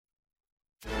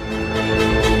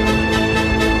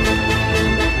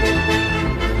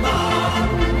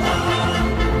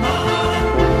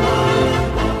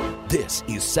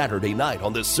Saturday Night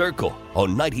on The Circle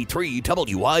on 93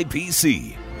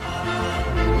 WIPC. Welcome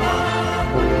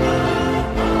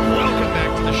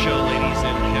back to the show, ladies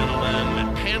and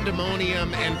gentlemen.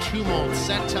 Pandemonium and tumult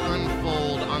set to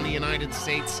unfold on the United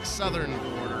States southern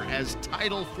border as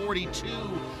Title 42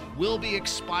 will be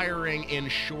expiring in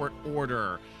short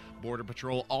order. Border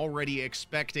Patrol already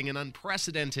expecting an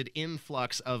unprecedented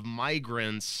influx of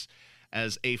migrants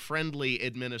as a friendly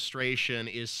administration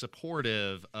is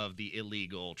supportive of the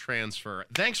illegal transfer.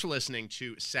 Thanks for listening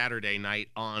to Saturday Night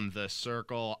on The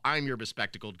Circle. I'm your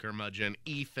bespectacled curmudgeon,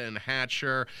 Ethan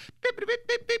Hatcher. Beep, beep, beep,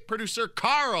 beep, beep. Producer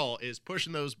Carl is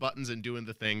pushing those buttons and doing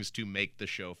the things to make the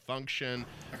show function.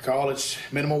 Carl, it's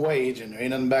minimum wage, and there ain't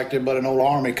nothing back there but an old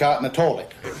army cot in the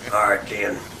toilet. All right,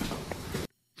 Ken.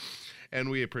 And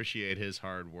we appreciate his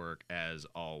hard work as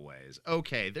always.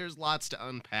 Okay, there's lots to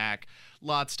unpack,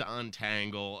 lots to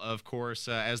untangle. Of course,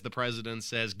 as the president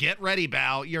says, get ready,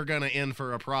 Bow, you're going to in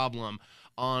for a problem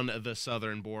on the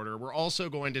southern border. We're also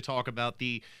going to talk about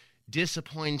the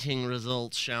disappointing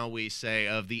results, shall we say,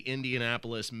 of the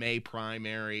Indianapolis May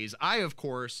primaries. I, of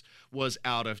course, was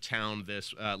out of town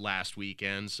this last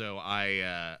weekend, so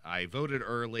I voted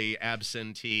early,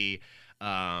 absentee,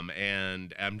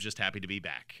 and I'm just happy to be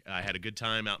back. I had a good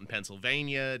time out in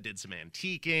Pennsylvania, did some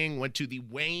antiquing, went to the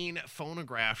Wayne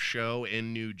Phonograph Show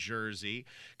in New Jersey,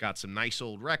 got some nice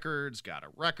old records, got a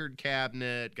record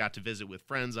cabinet, got to visit with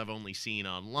friends I've only seen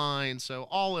online. So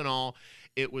all in all,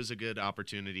 it was a good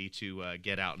opportunity to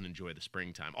get out and enjoy the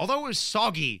springtime. Although it was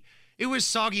soggy. It was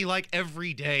soggy like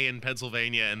every day in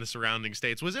Pennsylvania and the surrounding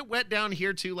states. Was it wet down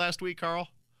here too last week, Carl?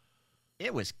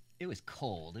 It was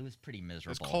cold. It was pretty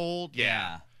miserable. It was cold.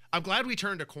 Yeah. I'm glad we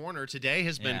turned a corner. Today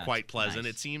has been quite pleasant.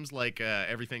 Nice. It seems like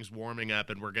everything's warming up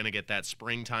and we're going to get that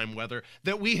springtime weather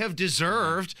that we have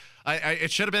deserved.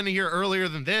 It should have been here earlier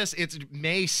than this. It's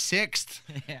May 6th.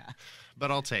 Yeah.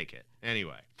 But I'll take it.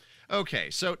 Anyway. Okay,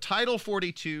 so Title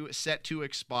 42 set to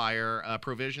expire, a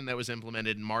provision that was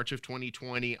implemented in March of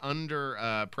 2020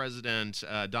 under President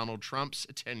Donald Trump's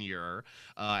tenure.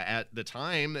 At the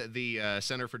time, the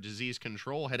Center for Disease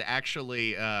Control had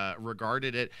actually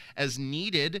regarded it as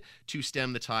needed to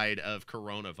stem the tide of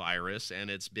coronavirus, and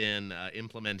it's been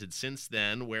implemented since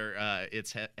then, where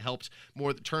it's helped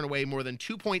turn away more than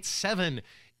 2.7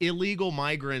 illegal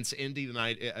migrants into the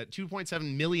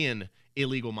 2.7 million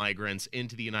illegal migrants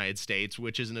into the United States,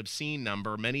 which is an obscene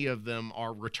number. Many of them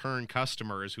are return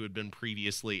customers who had been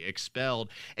previously expelled.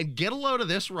 And get a load of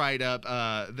this write-up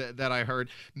that I heard.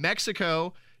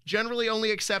 Mexico generally only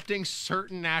accepting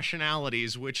certain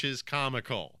nationalities, which is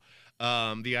comical.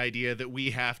 The idea that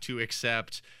we have to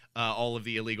accept all of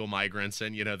the illegal migrants,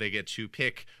 and, they get to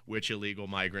pick which illegal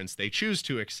migrants they choose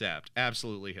to accept.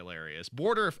 Absolutely hilarious.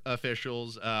 Border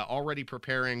officials already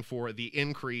preparing for the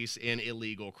increase in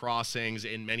illegal crossings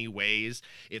in many ways.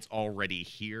 It's already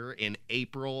here. In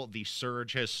April, the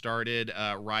surge has started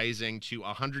rising to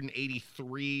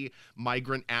 183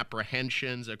 migrant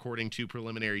apprehensions, according to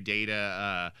preliminary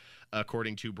data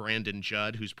according to Brandon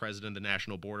Judd, who's president of the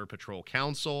National Border Patrol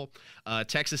Council.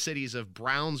 Texas cities of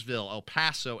Brownsville, El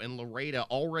Paso, and Laredo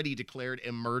already declared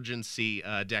emergency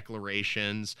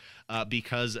declarations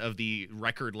because of the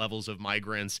record levels of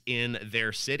migrants in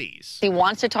their cities. He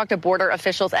wants to talk to border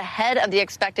officials ahead of the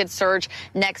expected surge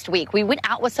next week. We went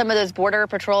out with some of those Border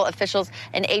Patrol officials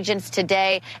and agents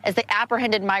today as the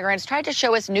apprehended migrants tried to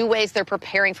show us new ways they're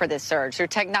preparing for this surge through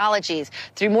technologies,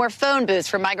 through more phone booths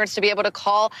for migrants to be able to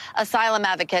call asylum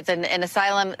advocates and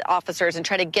asylum officers and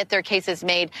try to get their cases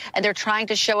made. And they're trying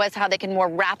to show us how they can more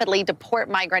rapidly deport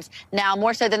migrants now,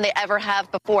 more so than they ever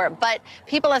have before. But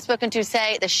people I've spoken to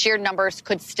say the sheer numbers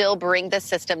could still bring the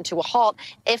system to a halt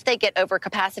if they get over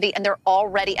capacity. And they're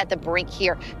already at the brink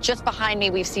here. Just behind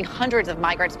me, we've seen hundreds of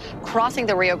migrants crossing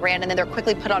the Rio Grande, and then they're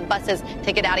quickly put on buses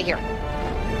to get out of here.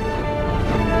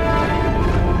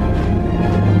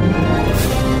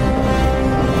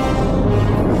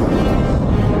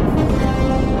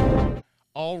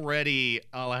 Already,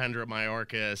 Alejandra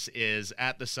Mayorkas is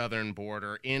at the southern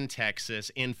border in Texas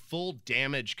in full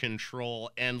damage control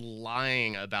and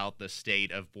lying about the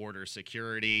state of border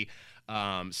security,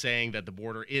 saying that the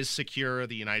border is secure,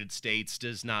 the United States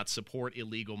does not support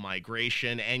illegal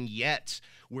migration, and yet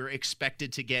we're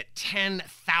expected to get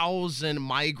 10,000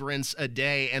 migrants a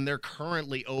day, and they're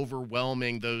currently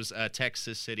overwhelming those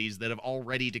Texas cities that have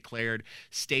already declared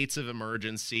states of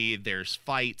emergency. There's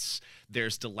fights,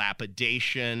 there's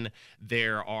dilapidation,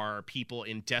 there are people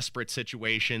in desperate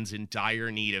situations, in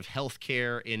dire need of health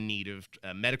care, in need of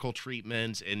medical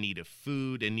treatment, in need of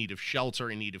food, in need of shelter,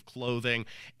 in need of clothing,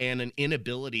 and an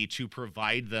inability to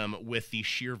provide them with the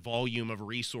sheer volume of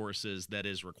resources that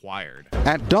is required.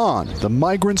 At dawn, the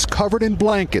migrant migrants covered in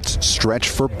blankets stretch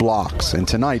for blocks. And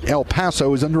tonight, El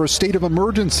Paso is under a state of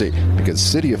emergency because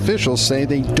city officials say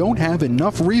they don't have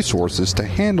enough resources to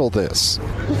handle this.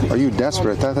 Are you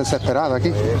desperate? ¿Estás desesperada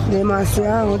aquí?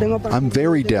 I'm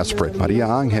very desperate, Maria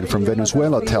Angel from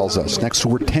Venezuela tells us, next to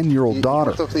her 10-year-old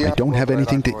daughter. I don't have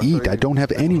anything to eat. I don't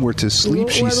have anywhere to sleep,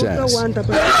 she says.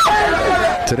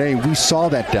 Today, we saw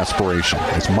that desperation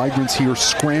as migrants here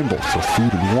scrambled for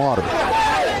food and water.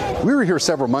 We were here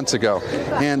several months ago,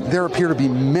 and there appear to be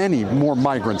many more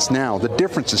migrants now. The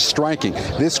difference is striking.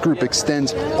 This group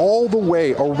extends all the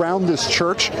way around this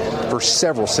church for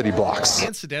several city blocks.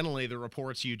 Incidentally, the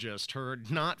reports you just heard,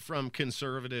 not from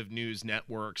conservative news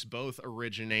networks, both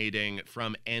originating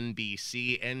from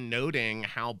NBC and noting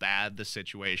how bad the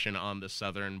situation on the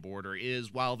southern border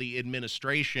is, while the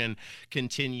administration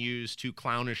continues to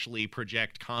clownishly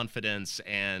project confidence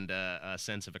and a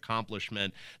sense of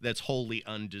accomplishment that's wholly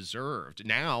undeserved.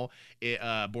 Now,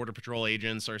 Border Patrol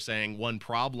agents are saying one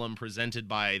problem presented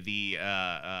by the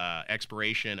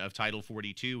expiration of Title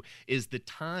 42 is the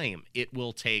time it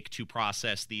will take to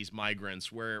process these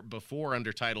migrants, where before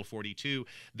under Title 42,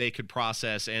 they could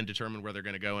process and determine where they're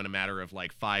going to go in a matter of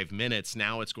like 5 minutes.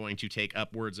 Now it's going to take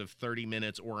upwards of 30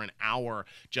 minutes or an hour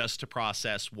just to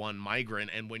process one migrant.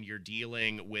 And when you're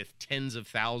dealing with tens of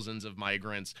thousands of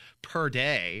migrants per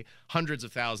day, hundreds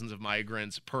of thousands of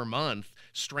migrants per month,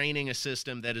 straining a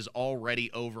system that is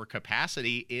already over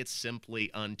capacity, it's simply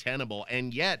untenable.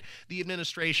 And yet the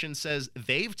administration says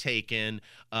they've taken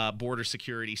border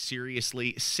security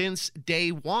seriously since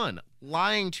day one.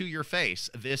 Lying to your face.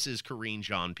 This is Karine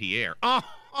Jean-Pierre.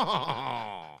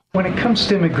 When it comes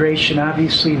to immigration,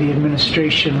 obviously the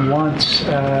administration wants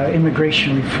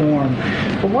immigration reform.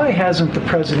 But why hasn't the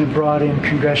president brought in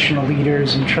congressional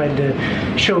leaders and tried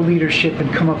to show leadership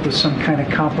and come up with some kind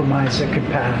of compromise that could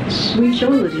pass? We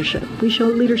showed leadership. We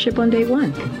showed leadership on day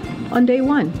one. On day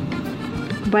one.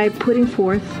 By putting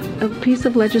forth a piece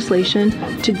of legislation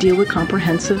to deal with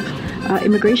comprehensive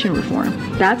immigration reform.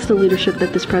 That's the leadership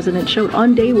that this president showed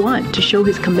on day one, to show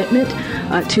his commitment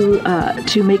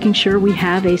to making sure we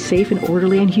have a safe and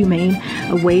orderly and humane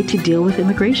way to deal with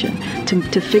immigration,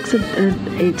 to fix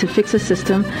a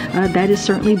system that is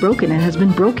certainly broken and has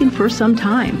been broken for some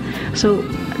time. So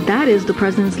that is the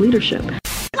president's leadership.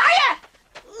 Liar!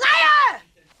 Liar!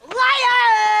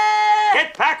 Liar!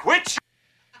 Get back, witch!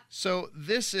 So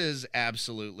this is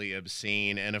absolutely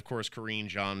obscene, and of course Karine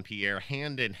Jean-Pierre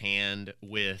hand in hand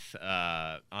with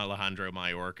Alejandro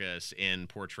Mayorkas in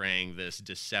portraying this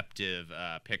deceptive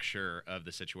picture of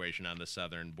the situation on the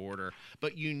southern border.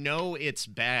 But you know it's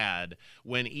bad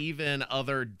when even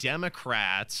other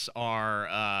Democrats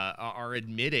are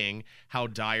admitting how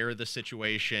dire the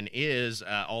situation is,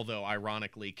 although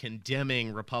ironically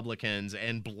condemning Republicans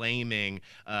and blaming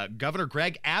Governor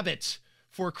Greg Abbott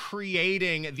for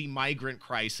creating the migrant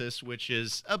crisis, which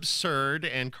is absurd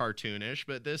and cartoonish.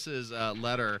 But this is a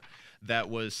letter that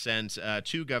was sent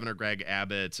to Governor Greg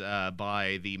Abbott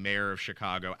by the mayor of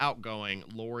Chicago, outgoing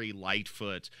Lori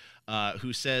Lightfoot,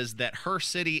 who says that her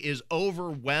city is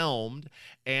overwhelmed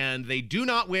and they do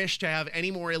not wish to have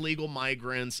any more illegal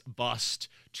migrants bust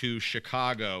to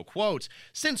Chicago. Quote,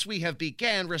 "Since we have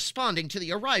began responding to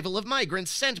the arrival of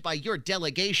migrants sent by your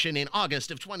delegation in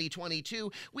August of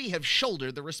 2022, we have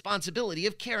shouldered the responsibility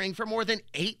of caring for more than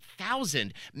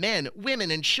 8,000 men,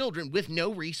 women, and children with no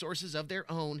resources of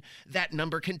their own. That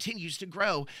number continues to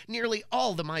grow. Nearly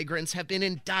all the migrants have been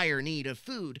in dire need of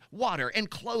food, water, and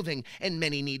clothing, and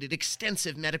many needed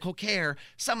extensive medical care.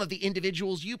 Some of the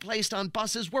individuals you placed on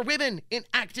buses were women in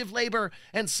active labor,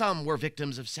 and some were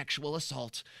victims of sexual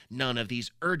assault. None of these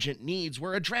urgent needs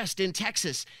were addressed in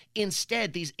Texas.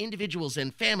 Instead, these individuals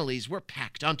and families were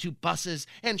packed onto buses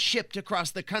and shipped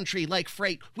across the country like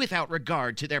freight without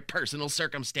regard to their personal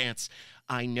circumstance.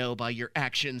 I know by your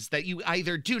actions that you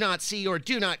either do not see or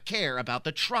do not care about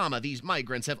the trauma these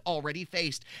migrants have already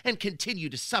faced and continue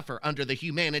to suffer under the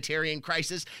humanitarian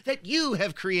crisis that you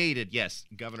have created." Yes,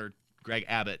 Governor Greg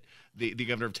Abbott, the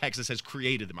governor of Texas, has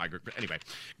created the migrant. Anyway,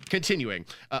 continuing.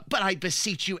 "But I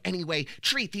beseech you anyway,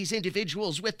 treat these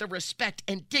individuals with the respect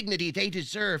and dignity they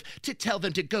deserve. To tell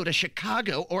them to go to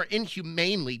Chicago or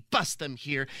inhumanely bust them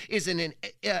here is an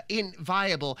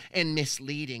inviable and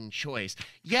misleading choice."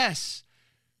 Yes.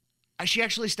 She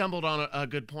actually stumbled on a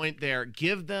good point there.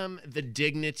 Give them the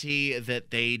dignity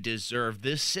that they deserve.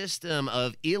 This system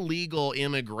of illegal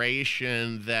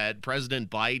immigration that President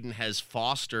Biden has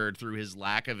fostered through his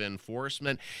lack of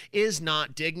enforcement is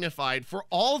not dignified for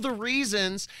all the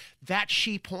reasons that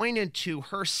she pointed to,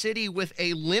 her city with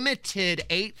a limited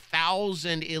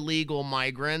 8,000 illegal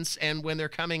migrants, and when they're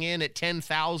coming in at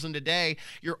 10,000 a day,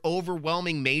 you're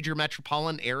overwhelming major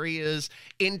metropolitan areas'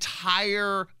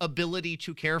 entire ability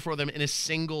to care for them in a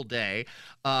single day.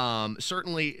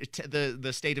 Certainly,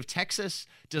 the state of Texas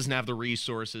doesn't have the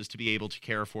resources to be able to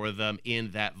care for them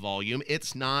in that volume.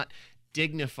 It's not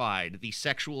dignified, the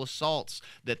sexual assaults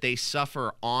that they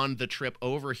suffer on the trip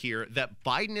over here that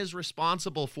Biden is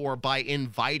responsible for by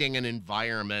inviting an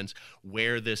environment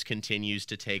where this continues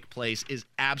to take place is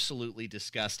absolutely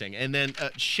disgusting. And then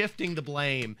shifting the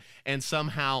blame and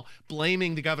somehow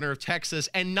blaming the governor of Texas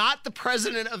and not the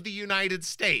president of the United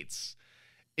States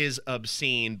is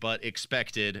obscene but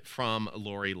expected from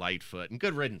Lori Lightfoot. And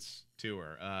good riddance to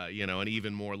her. An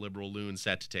even more liberal loon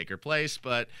set to take her place,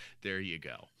 but there you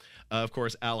go. Of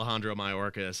course, Alejandro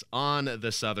Mayorkas on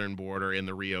the southern border in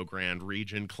the Rio Grande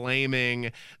region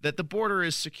claiming that the border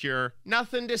is secure.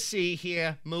 Nothing to see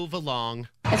here. Move along.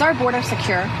 Is our border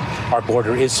secure? Our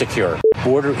border is secure.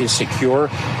 Border is secure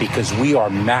because we are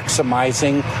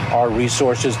maximizing our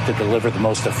resources to deliver the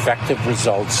most effective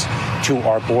results to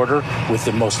our border with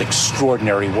the most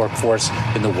extraordinary workforce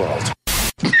in the world.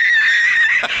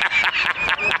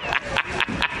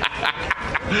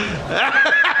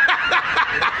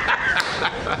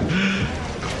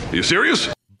 Are you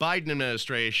serious? Biden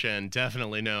administration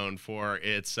definitely known for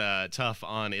its tough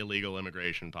on illegal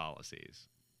immigration policies.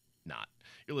 Not.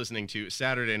 You're listening to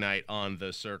Saturday Night on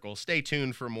The Circle. Stay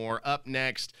tuned for more. Up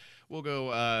next, we'll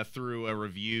go through a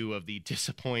review of the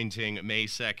disappointing May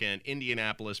 2nd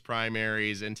Indianapolis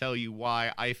primaries and tell you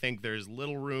why I think there's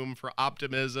little room for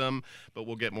optimism, but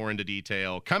we'll get more into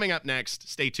detail. Coming up next,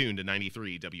 stay tuned to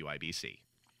 93 WIBC.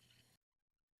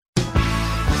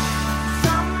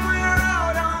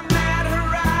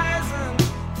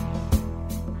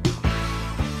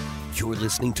 You're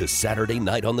listening to Saturday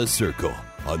Night on the Circle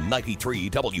on 93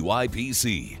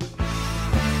 WIBC.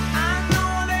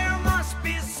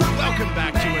 Welcome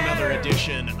back to another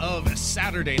edition of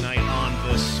Saturday Night on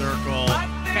the Circle.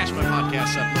 Catch my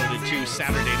podcast uploaded to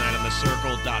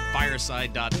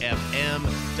SaturdayNightOnTheCircle.fireside.fm,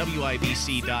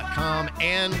 WIBC.com,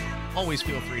 and always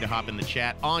feel free to hop in the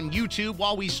chat on YouTube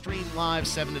while we stream live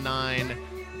 7 to 9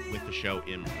 with the show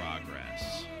in progress.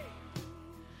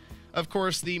 Of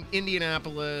course, the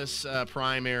Indianapolis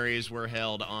primaries were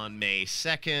held on May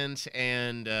 2nd,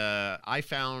 and I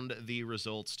found the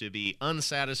results to be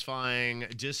unsatisfying,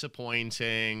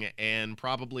 disappointing, and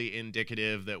probably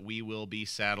indicative that we will be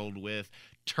saddled with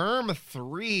term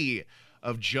 3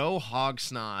 of Joe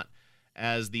Hogsnot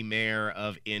as the mayor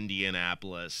of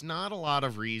Indianapolis. Not a lot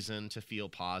of reason to feel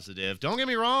positive. Don't get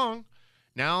me wrong.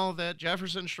 Now that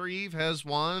Jefferson Shreve has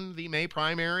won the May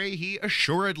primary, he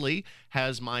assuredly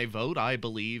has my vote. I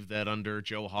believe that under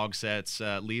Joe Hogsett's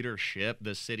leadership,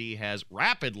 the city has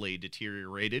rapidly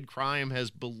deteriorated. Crime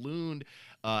has ballooned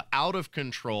out of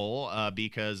control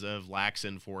because of lax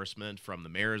enforcement from the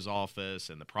mayor's office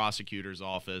and the prosecutor's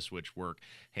office, which work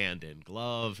hand in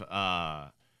glove.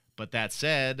 But that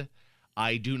said,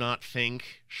 I do not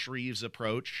think Shreve's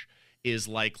approach is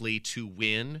likely to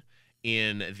win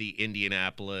in the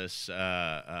Indianapolis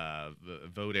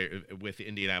with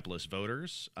Indianapolis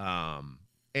voters.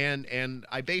 And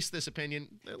I base this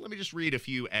opinion, let me just read a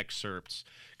few excerpts,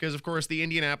 because of course the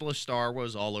Indianapolis Star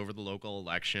was all over the local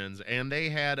elections, and they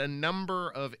had a number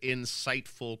of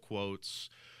insightful quotes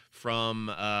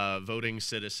from voting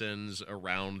citizens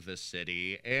around the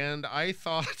city, and I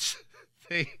thought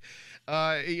they...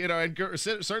 and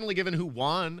certainly given who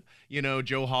won,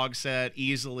 Joe Hogsett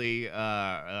easily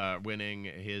winning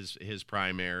his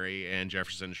primary and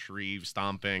Jefferson Shreve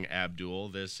stomping Abdul.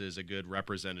 This is a good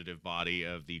representative body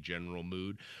of the general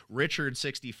mood. Richard,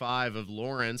 65, of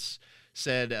Lawrence,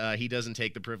 said he doesn't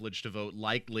take the privilege to vote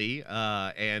lightly,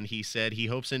 and he said he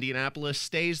hopes Indianapolis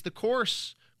stays the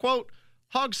course. Quote,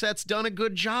 Hogsett's done a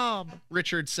good job,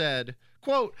 Richard said.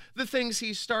 Quote, the things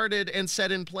he started and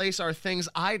set in place are things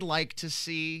I'd like to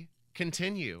see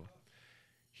continue.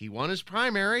 He won his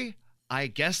primary. I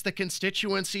guess the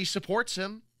constituency supports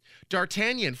him.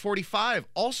 D'Artagnan, 45,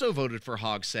 also voted for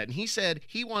Hogsett, and he said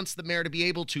he wants the mayor to be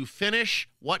able to finish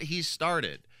what he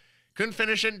started. Couldn't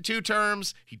finish it in 2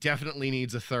 terms. He definitely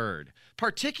needs a 3rd,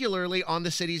 particularly on the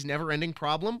city's never-ending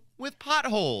problem with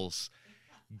potholes.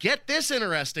 Get this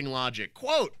interesting logic.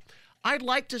 Quote, I'd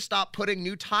like to stop putting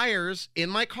new tires in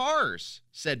my cars,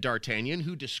 said D'Artagnan,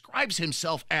 who describes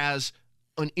himself as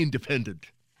an independent.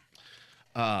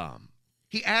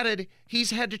 He added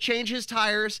he's had to change his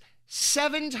tires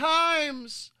 7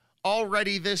 times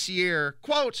already this year.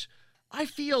 Quote, I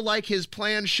feel like his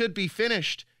plan should be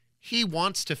finished He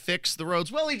wants to fix the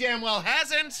roads. Well, he damn well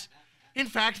hasn't. In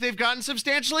fact, they've gotten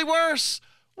substantially worse.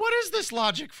 What is this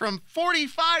logic from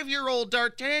 45-year-old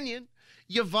D'Artagnan?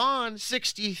 Yvonne,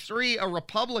 63, a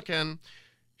Republican.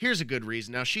 Here's a good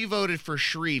reason. Now, she voted for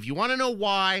Shreve. You want to know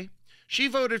why? She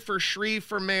voted for Shreve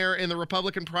for mayor in the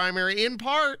Republican primary, in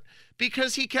part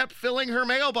because he kept filling her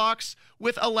mailbox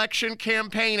with election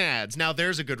campaign ads. Now,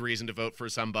 there's a good reason to vote for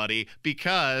somebody,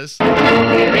 because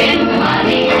we're in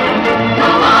money.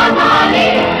 Come on,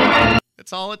 money.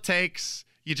 That's all it takes.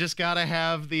 You just got to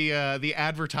have the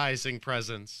advertising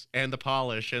presence and the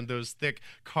polish and those thick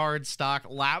cardstock,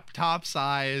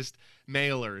 laptop-sized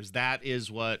mailers. That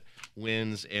is what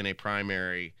wins in a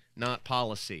primary, not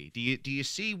policy. Do you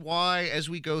see why,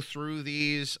 as we go through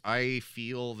these, I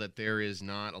feel that there is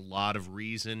not a lot of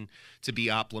reason to be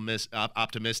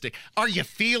optimistic? Are you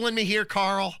feeling me here,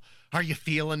 Carl? Are you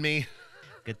feeling me?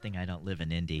 Good thing I don't live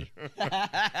in Indy.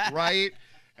 Right?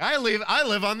 I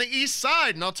live on the east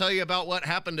side, and I'll tell you about what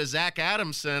happened to Zach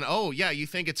Adamson. Oh, yeah, you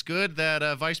think it's good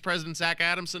that Vice President Zach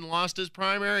Adamson lost his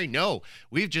primary? No,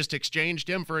 we've just exchanged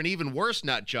him for an even worse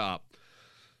nut job.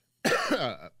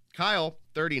 Kyle,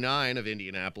 39, of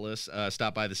Indianapolis,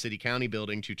 stopped by the city-county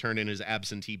building to turn in his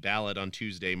absentee ballot on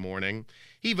Tuesday morning.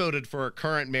 He voted for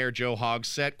current Mayor Joe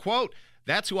Hogsett. Quote,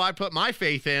 "That's who I put my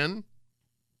faith in."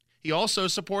 He also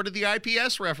supported the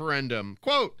IPS referendum.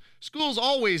 Quote, "Schools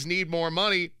always need more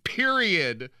money,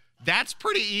 period." That's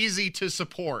pretty easy to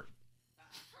support.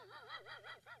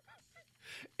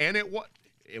 And it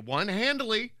won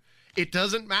handily. It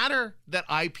doesn't matter that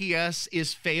IPS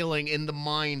is failing in the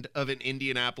mind of an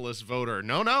Indianapolis voter.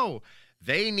 No.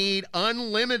 They need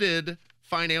unlimited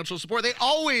financial support. They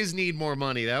always need more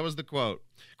money. That was the quote.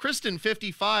 Kristen,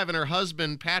 55, and her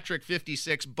husband, Patrick,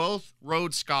 56, both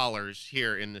Rhodes Scholars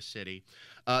here in the city.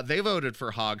 They voted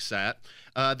for Hogsett.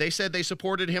 They said they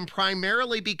supported him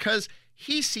primarily because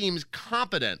he seems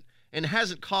competent and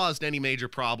hasn't caused any major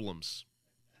problems.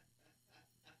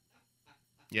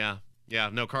 Yeah,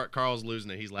 no, Carl's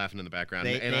losing it. He's laughing in the background.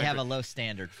 They have a low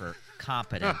standard for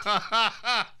competent.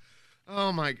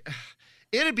 Oh, my.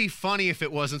 It'd be funny if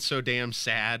it wasn't so damn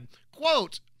sad.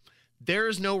 Quote,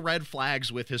 "There's no red flags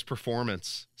with his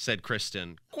performance," said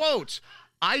Kristen. Quote,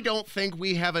 "I don't think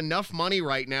we have enough money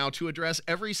right now to address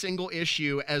every single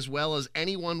issue as well as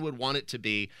anyone would want it to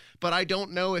be, but I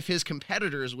don't know if his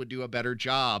competitors would do a better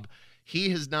job. He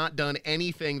has not done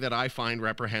anything that I find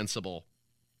reprehensible."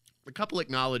 The couple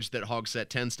acknowledged that Hogsett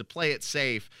tends to play it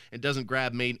safe and doesn't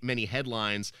grab many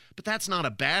headlines, but that's not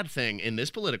a bad thing in this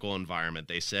political environment,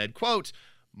 they said. Quote,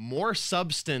 "More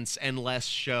substance and less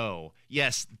show."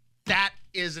 Yes, that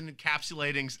is an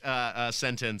encapsulating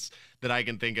sentence that I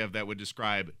can think of that would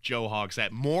describe Joe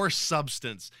Hogsett. More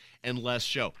substance and less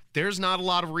show. There's not a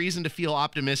lot of reason to feel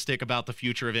optimistic about the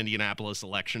future of Indianapolis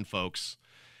election, folks.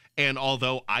 And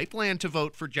although I plan to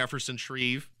vote for Jefferson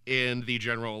Shreve in the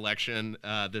general election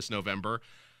this November,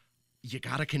 you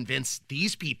got to convince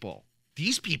these people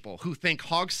who think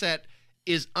Hogsett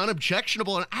is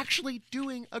unobjectionable and actually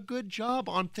doing a good job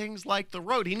on things like the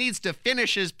road. He needs to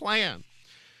finish his plan.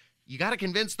 You got to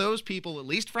convince those people, at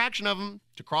least a fraction of them,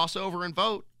 to cross over and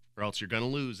vote, or else you're going to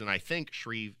lose. And I think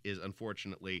Shreve is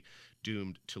unfortunately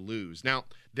doomed to lose. Now,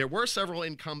 there were several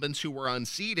incumbents who were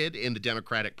unseated in the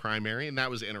Democratic primary, and that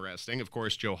was interesting. Of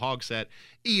course, Joe Hogsett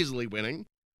easily winning.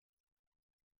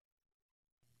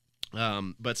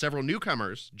 But several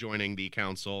newcomers joining the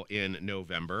council in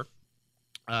November.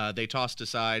 They tossed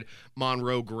aside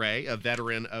Monroe Gray, a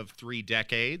veteran of 3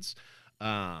 decades.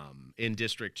 In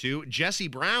District 2. Jesse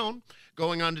Brown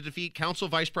going on to defeat Council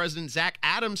Vice President Zach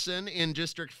Adamson in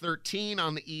District 13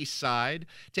 on the east side,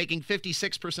 taking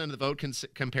 56% of the vote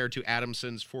compared to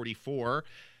Adamson's 44%.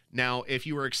 Now, if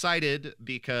you were excited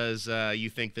because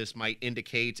you think this might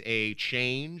indicate a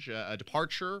change, a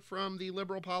departure from the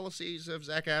liberal policies of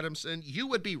Zach Adamson, you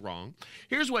would be wrong.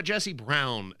 Here's what Jesse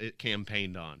Brown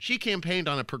campaigned on. She campaigned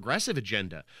on a progressive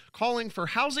agenda, calling for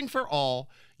housing for all,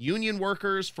 union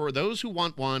workers for those who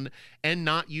want one, and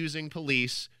not using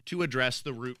police to address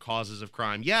the root causes of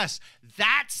crime. Yes,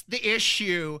 that's the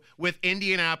issue with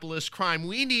Indianapolis crime.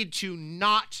 We need to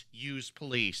not use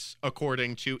police,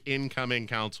 according to incoming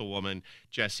councilwoman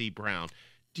Jesse Brown.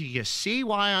 Do you see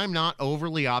why I'm not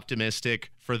overly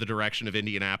optimistic for the direction of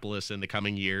Indianapolis in the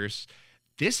coming years?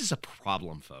 This is a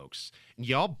problem, folks.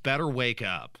 Y'all better wake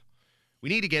up. We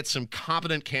need to get some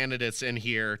competent candidates in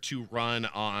here to run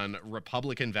on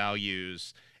Republican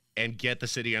values and get the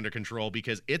city under control,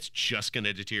 because it's just going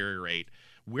to deteriorate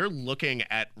we're looking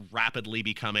at rapidly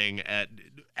becoming at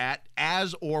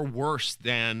as or worse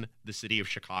than the city of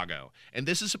Chicago. And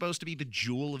this is supposed to be the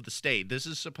jewel of the state. This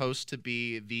is supposed to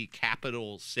be the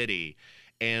capital city,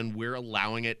 and we're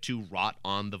allowing it to rot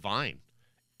on the vine.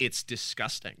 It's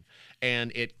disgusting.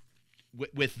 And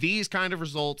with these kind of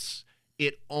results,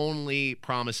 it only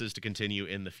promises to continue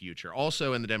in the future.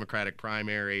 Also in the Democratic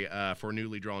primary for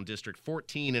newly drawn District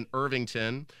 14 in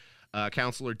Irvington,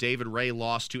 Councilor David Ray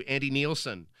lost to Andy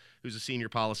Nielsen, who's a senior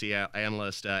policy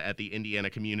analyst at the Indiana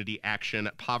Community Action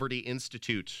Poverty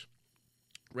Institute.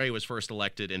 Ray was first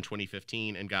elected in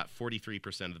 2015 and got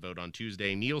 43% of the vote on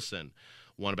Tuesday. Nielsen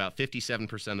won about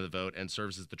 57% of the vote and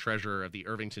serves as the treasurer of the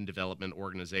Irvington Development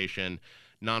Organization,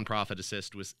 nonprofit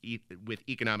assist with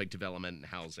economic development and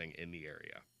housing in the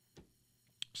area.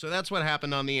 So that's what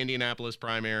happened on the Indianapolis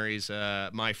primaries.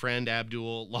 My friend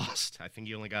Abdul lost. I think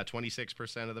he only got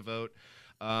 26% of the vote.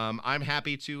 I'm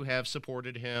happy to have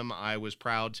supported him. I was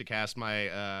proud to cast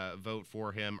my vote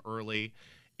for him early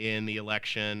in the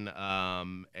election.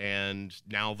 And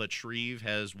now that Shreve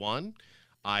has won,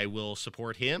 I will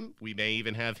support him. We may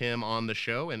even have him on the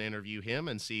show and interview him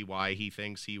and see why he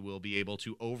thinks he will be able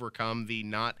to overcome the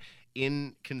not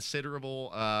inconsiderable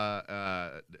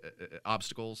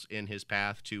obstacles in his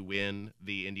path to win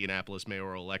the Indianapolis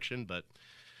mayoral election. But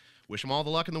wish him all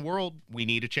the luck in the world. We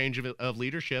need a change of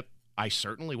leadership. I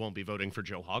certainly won't be voting for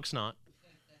Joe Hogsnot.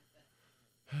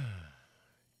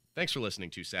 Thanks for listening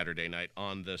to Saturday Night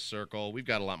on the Circle. We've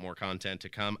got a lot more content to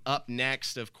come. Up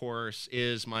next, of course,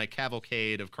 is my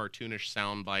cavalcade of cartoonish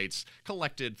sound bites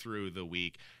collected through the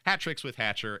week. Hat Tricks with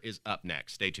Hatcher is up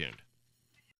next. Stay tuned.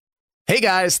 Hey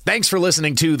guys, thanks for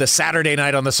listening to the Saturday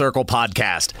Night on the Circle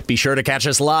podcast. Be sure to catch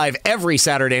us live every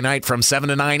Saturday night from 7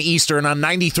 to 9 Eastern on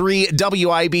 93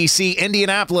 WIBC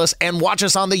Indianapolis, and watch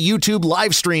us on the YouTube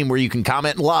live stream where you can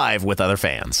comment live with other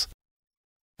fans.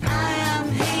 I am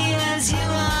he as you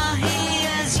are, he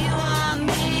as you are,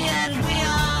 me, and we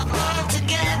are all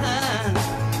together.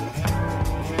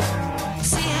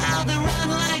 See how they run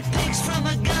like pigs from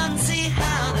a gun, see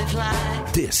how they fly.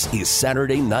 This is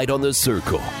Saturday Night on the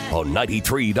Circle on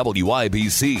 93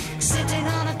 WIBC. Sitting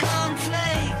on a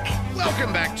cornflake.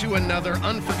 Welcome back to another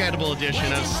unforgettable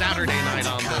edition of Saturday Night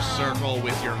on the Circle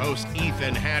with your host,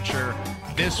 Ethan Hatcher.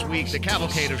 This week, the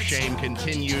cavalcade of shame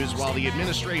continues while the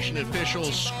administration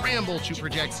officials scramble to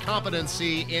project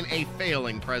competency in a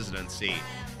failing presidency.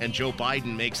 And Joe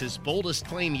Biden makes his boldest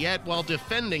claim yet while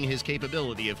defending his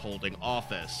capability of holding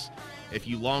office. If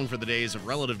you long for the days of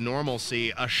relative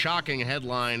normalcy, a shocking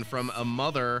headline from a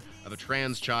mother of a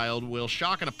trans child will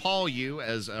shock and appall you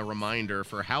as a reminder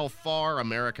for how far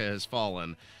America has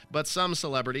fallen. But some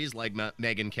celebrities like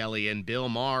Megyn Kelly and Bill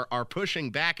Maher are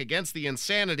pushing back against the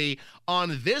insanity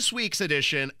on this week's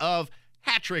edition of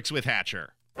Hat Tricks with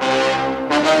Hatcher.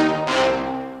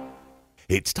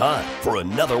 It's time for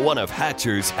another one of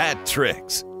Hatcher's Hat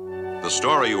Tricks. The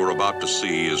story you are about to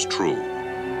see is true.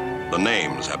 The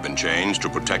names have been changed to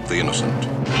protect the innocent.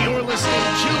 You're listening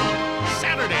to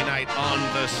Saturday Night on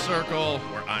the Circle,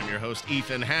 where I'm your host,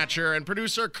 Ethan Hatcher, and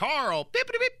producer Carl beep,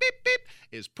 beep, beep, beep, beep,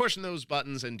 is pushing those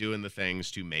buttons and doing the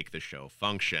things to make the show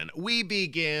function. We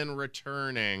begin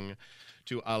returning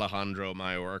to Alejandro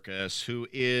Mayorkas, who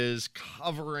is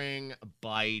covering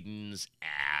Biden's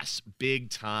ass big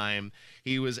time.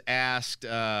 He was asked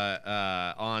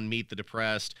on Meet the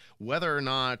Depressed whether or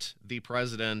not the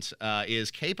president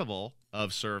is capable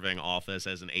of serving office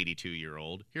as an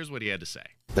 82-year-old. Here's what he had to say.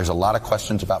 There's a lot of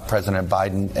questions about President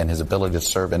Biden and his ability to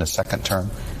serve in a second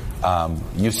term.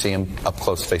 You see him up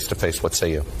close, face to face. What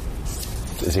say you?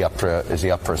 Is he up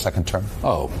for a second term?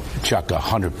 Oh, Chuck,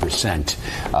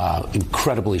 100%.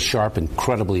 Incredibly sharp,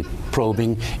 incredibly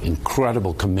probing,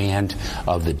 incredible command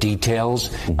of the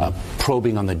details,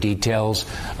 probing on the details,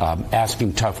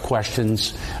 asking tough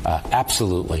questions.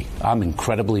 Absolutely. I'm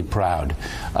incredibly proud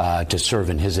to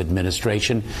serve in his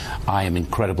administration. I am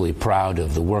incredibly proud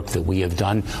of the work that we have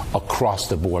done across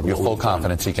the board. You have full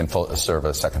confidence he can serve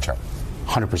a second term?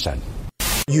 100%.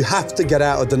 You have to get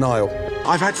out of denial.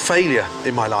 I've had failure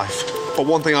in my life, but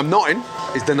one thing I'm not in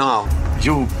is denial.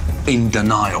 You're in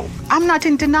denial. I'm not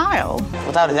in denial.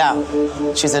 Without a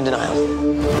doubt, she's in denial.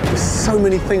 There's so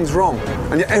many things wrong,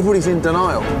 and yet everybody's in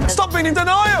denial. Stop being in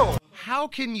denial! How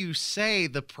can you say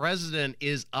the president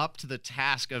is up to the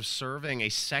task of serving a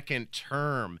second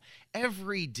term?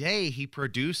 Every day he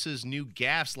produces new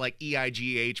gaffes like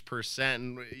EIGH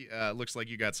percent. Looks like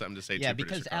you got something to say too. Yeah,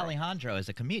 because Alejandro is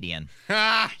a comedian.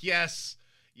 Yes.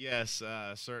 Yes,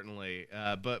 certainly.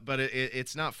 But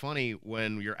it's not funny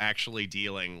when you're actually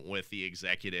dealing with the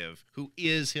executive who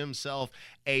is himself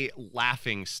a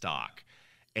laughingstock.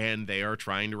 and they are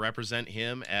trying to represent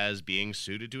him as being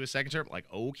suited to a second term. Like,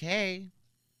 okay.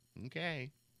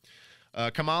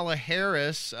 Kamala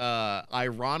Harris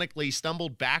ironically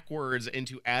stumbled backwards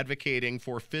into advocating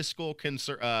for fiscal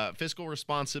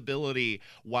responsibility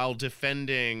while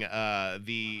defending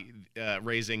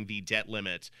raising the debt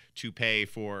limit to pay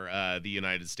for the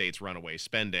United States runaway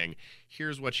spending.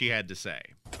 Here's what she had to say.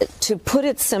 To put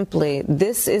it simply,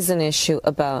 this is an issue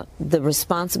about the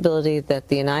responsibility that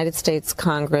the United States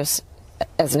Congress,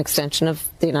 as an extension of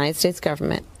the United States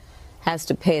government, has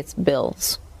to pay its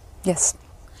bills. Yes.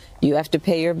 You have to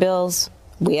pay your bills.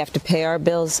 We have to pay our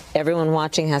bills. Everyone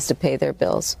watching has to pay their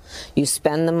bills. You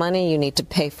spend the money, you need to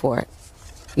pay for it.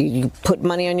 You put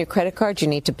money on your credit card, you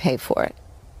need to pay for it.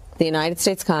 The United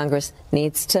States Congress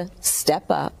needs to step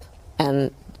up,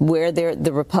 and where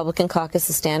the Republican caucus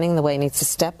is standing the way needs to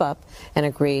step up and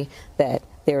agree that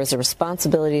there is a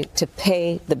responsibility to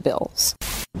pay the bills.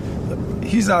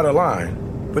 He's out of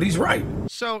line, but he's right.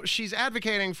 So she's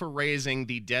advocating for raising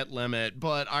the debt limit,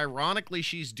 but ironically,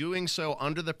 she's doing so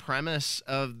under the premise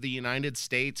of the United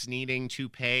States needing to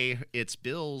pay its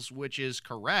bills, which is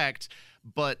correct,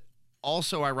 but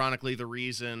also ironically the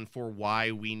reason for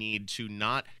why we need to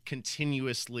not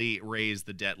continuously raise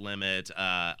the debt limit,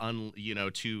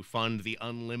 to fund the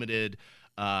unlimited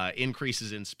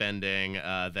increases in spending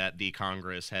that the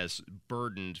Congress has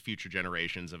burdened future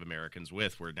generations of Americans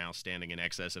with. We're now standing in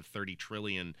excess of $30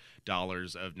 trillion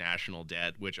of national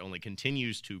debt, which only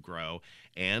continues to grow.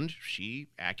 And she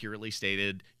accurately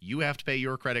stated, you have to pay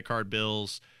your credit card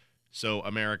bills, so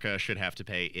America should have to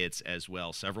pay its as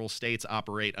well. Several states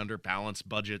operate under balanced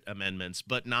budget amendments,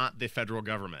 but not the federal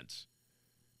government.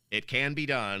 It can be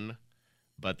done,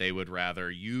 but they would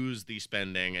rather use the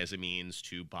spending as a means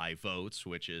to buy votes,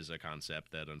 which is a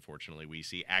concept that unfortunately we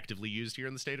see actively used here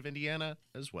in the state of Indiana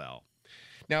as well.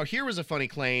 Now, here was a funny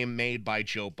claim made by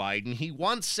Joe Biden. He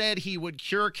once said he would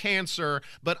cure cancer,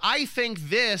 but I think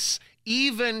this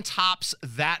even tops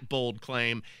that bold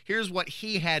claim. Here's what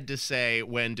he had to say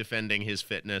when defending his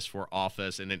fitness for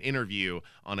office in an interview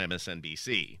on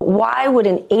MSNBC. Why would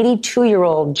an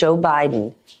 82-year-old Joe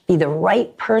Biden be the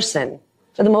right person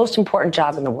for the most important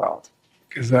job in the world?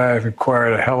 Because I've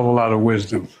acquired a hell of a lot of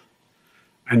wisdom.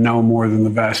 I know more than the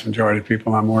vast majority of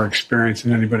people. I'm more experienced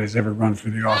than anybody's ever run for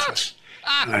the office.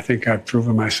 And I think I've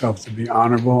proven myself to be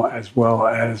honorable as well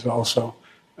as also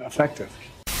effective.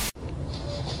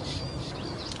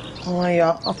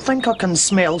 I think I can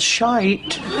smell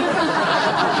shite.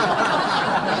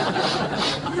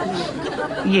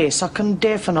 Yes, I can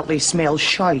definitely smell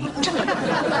shite.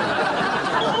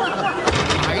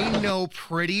 I know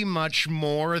pretty much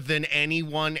more than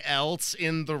anyone else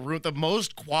in the room. The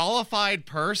most qualified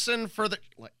person for the...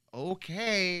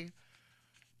 Okay.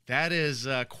 That is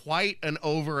quite an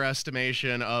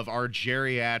overestimation of our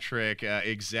geriatric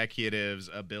executives'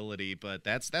 ability, but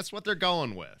that's what they're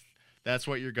going with. That's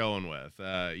what you're going with.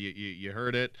 You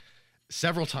heard it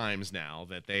several times now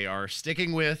that they are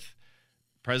sticking with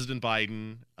President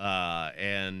Biden,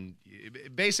 and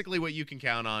basically what you can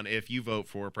count on if you vote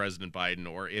for President Biden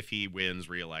or if he wins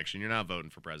re-election. You're not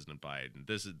voting for President Biden.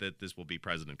 This will be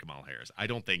President Kamala Harris. I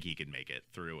don't think he can make it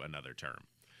through another term.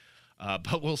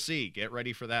 But we'll see. Get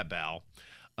ready for that, Bal.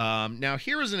 Now,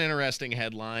 here is an interesting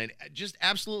headline. Just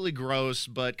absolutely gross,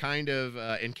 but kind of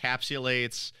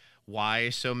encapsulates why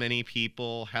so many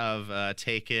people have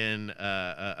taken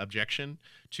objection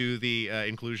to the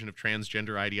inclusion of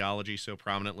transgender ideology so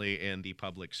prominently in the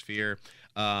public sphere.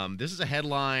 This is a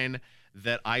headline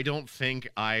that I don't think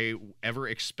I ever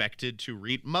expected to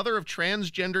read. Mother of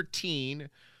transgender teen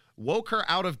woke her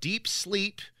out of deep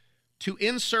sleep to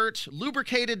insert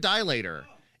lubricated dilator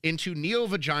into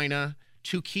neovagina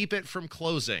to keep it from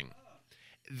closing.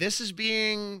 This is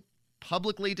being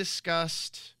publicly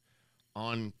discussed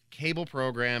on cable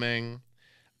programming.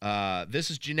 This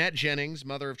is Jeanette Jennings,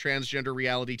 mother of transgender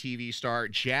reality TV star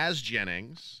Jazz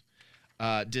Jennings,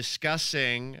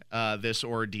 discussing this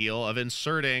ordeal of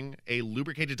inserting a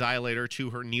lubricated dilator to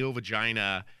her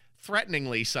neovagina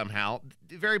threateningly somehow.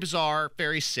 Very bizarre,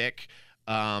 very sick.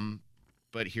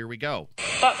 But here we go.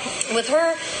 But with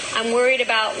her, I'm worried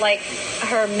about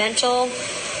her mental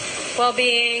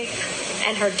well-being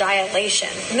and her dilation.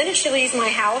 The minute she leaves my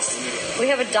house, we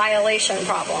have a dilation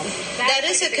problem. That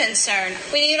is a concern.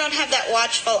 When you don't have that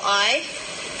watchful eye,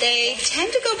 they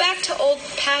tend to go back to old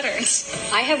patterns.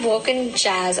 I have woken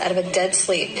Jazz out of a dead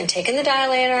sleep and taken the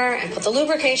dilator and put the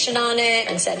lubrication on it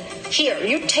and said, here,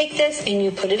 you take this and you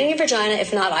put it in your vagina.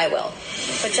 If not, I will.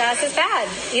 But Jazz is bad,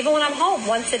 even when I'm home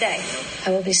once a day.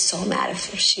 I will be so mad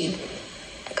if she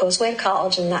goes away to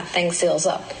college and that thing seals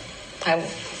up. I will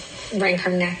wring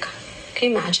her neck.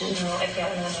 Can you imagine?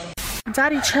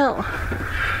 Daddy, chill.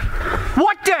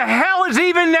 What the hell is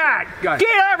even that? Get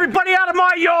everybody out of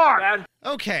my yard!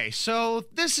 Okay, so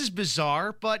this is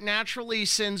bizarre, but naturally,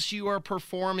 since you are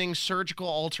performing surgical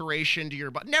alteration to your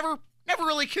body, never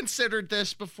really considered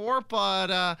this before,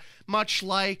 but much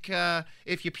like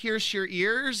if you pierce your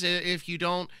ears, if you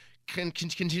don't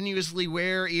continuously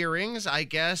wear earrings, I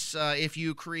guess if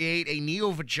you create a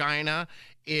neo-vagina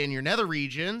in your nether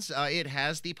regions, it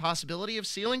has the possibility of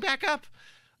sealing back up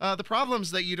the problems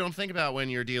that you don't think about when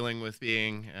you're dealing with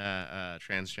being a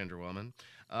transgender woman.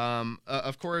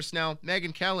 Of course, now,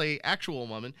 Megyn Kelly, actual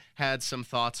woman, had some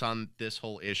thoughts on this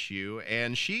whole issue,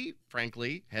 and she,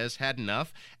 frankly, has had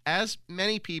enough, as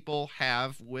many people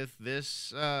have with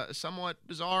this somewhat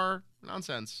bizarre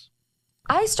nonsense.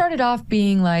 I started off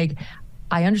being like,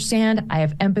 I understand, I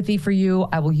have empathy for you,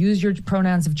 I will use your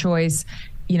pronouns of choice.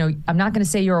 You know, I'm not going to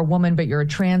say you're a woman, but you're a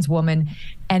trans woman.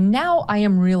 And now I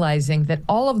am realizing that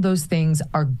all of those things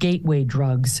are gateway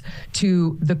drugs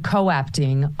to the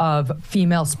co-opting of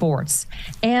female sports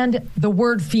and the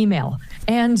word female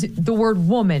and the word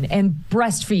woman and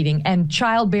breastfeeding and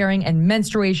childbearing and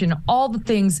menstruation, all the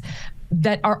things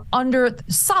that are under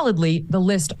solidly the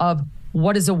list of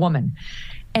what is a woman.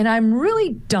 And I'm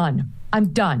really done. I'm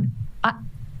done.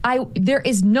 There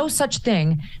is no such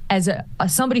thing as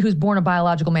somebody who's born a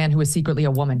biological man who is secretly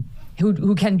a woman,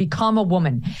 who can become a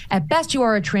woman. At best, you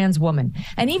are a trans woman.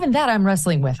 And even that I'm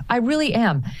wrestling with. I really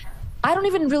am. I don't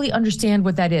even really understand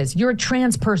what that is. You're a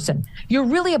trans person. You're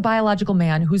really a biological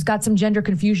man who's got some gender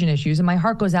confusion issues, and my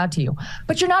heart goes out to you.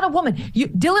 But you're not a woman.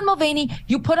 Dylan Mulvaney,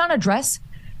 you put on a dress,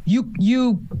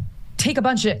 you take a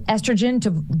bunch of estrogen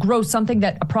to grow something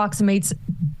that approximates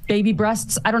baby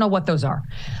breasts. I don't know what those are.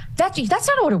 That's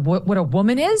not what a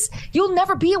woman is. You'll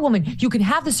never be a woman. You can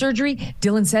have the surgery.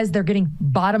 Dylan says they're getting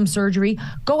bottom surgery.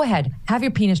 Go ahead, have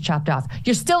your penis chopped off.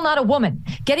 You're still not a woman.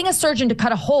 Getting a surgeon to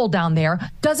cut a hole down there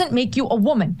doesn't make you a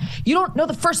woman. You don't know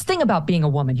the first thing about being a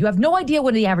woman. You have no idea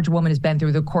what the average woman has been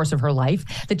through the course of her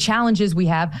life, the challenges we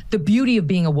have, the beauty of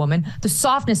being a woman, the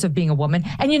softness of being a woman,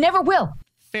 and you never will.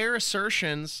 Fair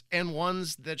assertions, and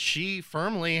ones that she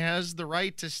firmly has the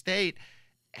right to state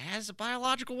as a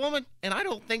biological woman, and I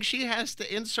don't think she has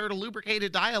to insert a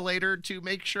lubricated dilator to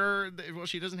make sure that, well,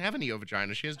 she doesn't have a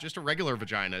neo-vagina. She has just a regular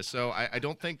vagina, so I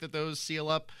don't think that those seal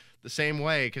up the same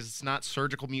way, because it's not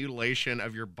surgical mutilation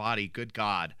of your body. Good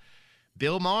God.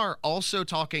 Bill Maher also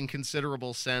talking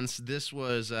considerable sense. This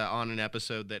was on an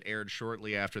episode that aired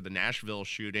shortly after the Nashville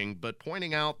shooting, but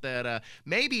pointing out that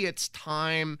maybe it's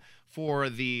time for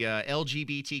the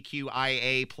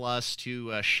LGBTQIA plus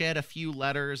to shed a few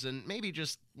letters and maybe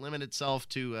just limit itself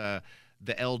to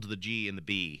the L to the G and the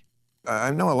B.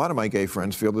 I know a lot of my gay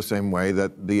friends feel the same way,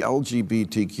 that the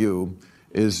LGBTQ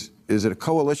is a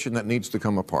coalition that needs to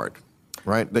come apart,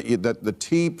 right? That the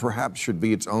T perhaps should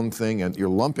be its own thing, and you're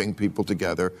lumping people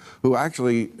together who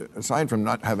actually, aside from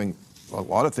not having a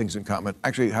lot of things in common,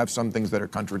 actually have some things that are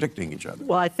contradicting each other.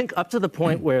 Well, I think up to the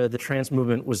point where the trans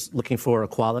movement was looking for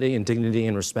equality and dignity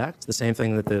and respect, the same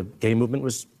thing that the gay movement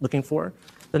was looking for,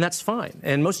 then that's fine.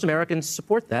 And most Americans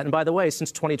support that. And by the way,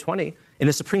 since 2020, in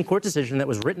a Supreme Court decision that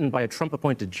was written by a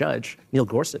Trump-appointed judge, Neil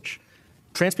Gorsuch,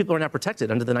 trans people are now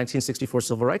protected under the 1964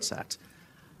 Civil Rights Act.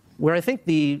 Where I think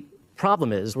the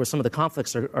problem is, where some of the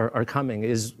conflicts are coming,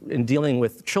 is in dealing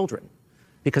with children.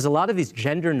 Because a lot of these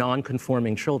gender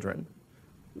non-conforming children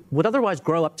would otherwise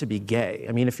grow up to be gay.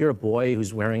 I mean, if you're a boy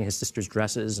who's wearing his sister's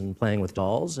dresses and playing with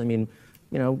dolls, I mean,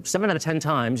 7 out of 10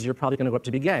 times you're probably going to grow up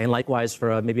to be gay. And likewise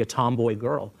for maybe a tomboy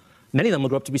girl. Many of them will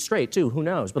grow up to be straight too, who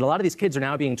knows? But a lot of these kids are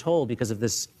now being told, because of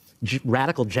this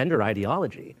radical gender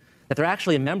ideology, that they're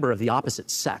actually a member of the opposite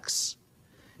sex.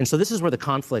 And so this is where the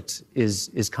conflict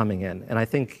is coming in. And I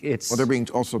think it's... Well, they're being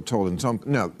also told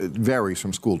it varies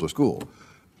from school to school.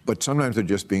 But sometimes they're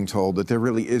just being told that there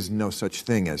really is no such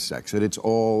thing as sex, that it's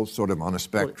all sort of on a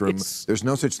spectrum. There's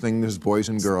no such thing as boys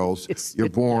and girls. You're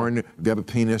born, if you have a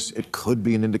penis, it could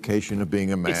be an indication of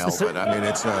being a male. But I mean,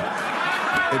 it's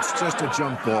just a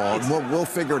jump ball. And we'll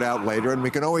figure it out later, and we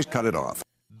can always cut it off.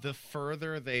 The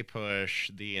further they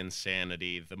push the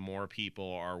insanity, the more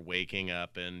people are waking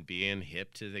up and being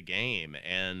hip to the game.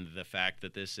 And the fact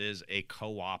that this is a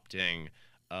co-opting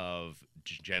of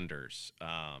genders,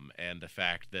 and the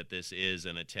fact that this is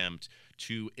an attempt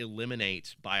to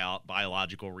eliminate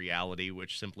biological reality,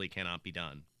 which simply cannot be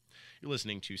done. You're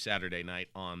listening to Saturday Night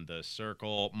on the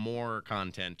Circle. More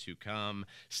content to come.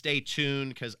 Stay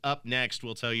tuned, because up next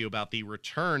we'll tell you about the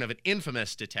return of an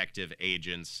infamous detective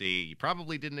agency you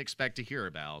probably didn't expect to hear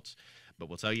about, but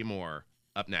we'll tell you more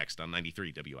up next on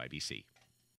 93 WIBC.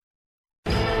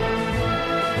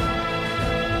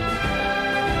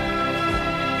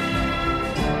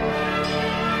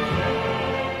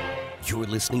 You're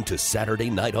listening to Saturday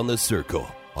Night on the Circle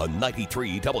on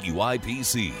 93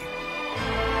 WIBC.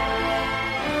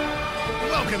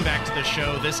 Welcome back to the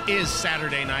show. This is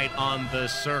Saturday Night on the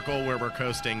Circle, where we're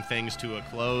coasting things to a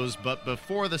close. But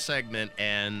before the segment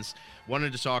ends,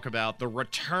 wanted to talk about the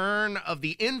return of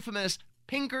the infamous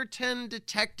Pinkerton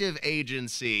Detective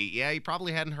Agency. Yeah, you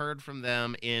probably hadn't heard from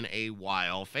them in a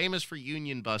while. Famous for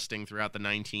union busting throughout the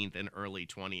 19th and early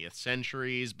 20th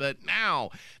centuries, but now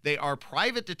they are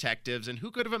private detectives, and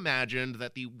who could have imagined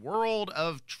that the world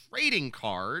of trading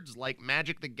cards like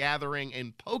Magic the Gathering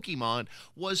and Pokemon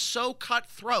was so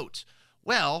cutthroat?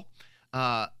 Well,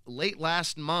 late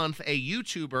last month, a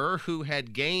YouTuber who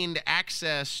had gained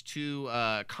access to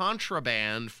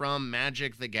contraband from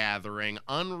Magic the Gathering,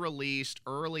 unreleased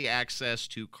early access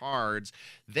to cards,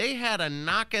 they had a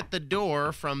knock at the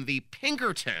door from the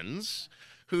Pinkertons,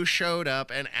 who showed up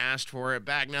and asked for it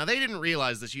back. Now, they didn't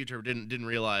realize, this YouTuber didn't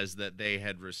realize that they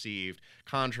had received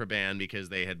contraband because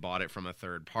they had bought it from a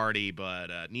third party, but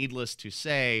needless to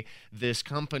say, this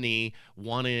company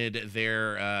wanted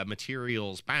their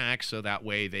materials back so that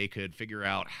way they could figure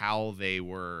out how they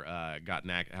were gotten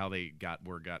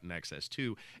access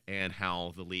to and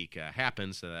how the leak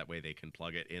happened, so that way they can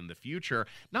plug it in the future.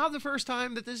 Not the first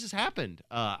time that this has happened,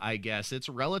 I guess. It's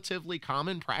relatively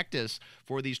common practice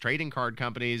for these trading card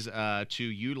companies to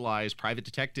utilize private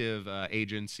detective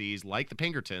agencies like the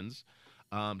Pinkertons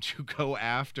to go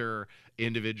after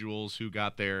individuals who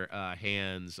got their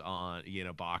hands on,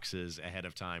 boxes ahead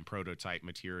of time, prototype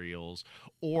materials,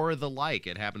 or the like.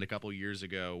 It happened a couple years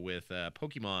ago with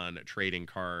Pokemon trading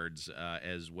cards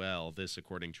as well. This,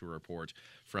 according to a report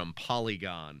from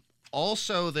Polygon.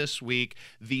 Also this week,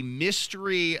 the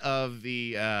mystery of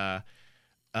the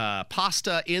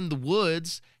pasta in the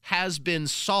woods has been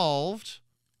solved.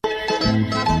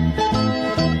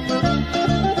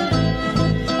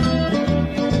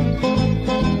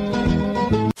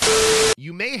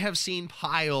 You may have seen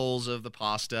piles of the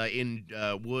pasta in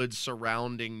woods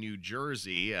surrounding New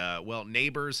Jersey. Well,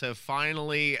 neighbors have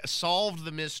finally solved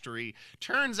the mystery.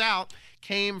 Turns out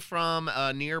came from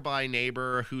a nearby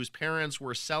neighbor whose parents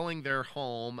were selling their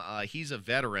home. He's a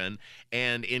veteran,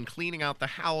 and in cleaning out the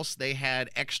house, they had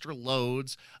extra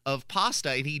loads of pasta,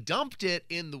 and he dumped it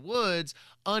in the woods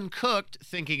uncooked,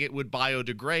 thinking it would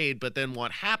biodegrade. But then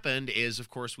what happened is, of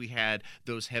course, we had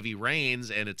those heavy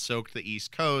rains, and it soaked the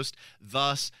East Coast,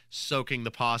 thus soaking the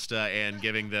pasta and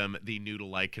giving them the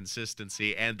noodle-like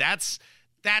consistency. And that's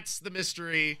the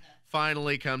mystery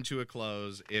finally come to a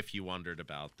close, if you wondered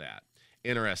about that.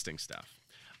 Interesting stuff.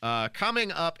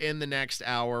 Coming up in the next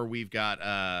hour, we've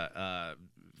got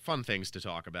fun things to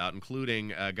talk about,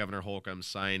 including Governor Holcomb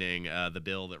signing the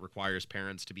bill that requires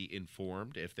parents to be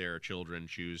informed if their children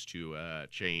choose to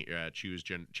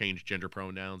change gender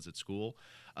pronouns at school.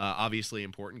 Obviously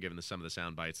important given some of the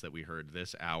sound bites that we heard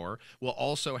this hour. We'll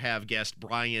also have guest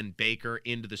Brian Baker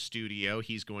into the studio.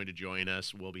 He's going to join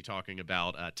us. We'll be talking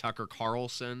about Tucker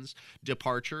Carlson's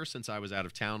departure. Since I was out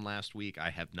of town last week, I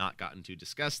have not gotten to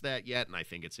discuss that yet, and I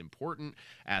think it's important,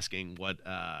 asking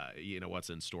what's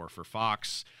in store for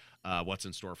Fox, what's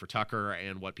in store for Tucker,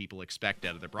 and what people expect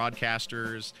out of the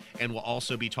broadcasters. And we'll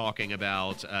also be talking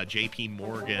about JP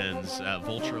Morgan's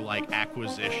vulture-like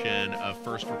acquisition of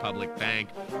First Republic Bank.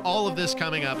 All of this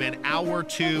coming up in hour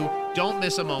 2. Don't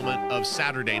miss a moment of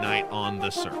Saturday Night on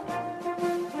the Circle.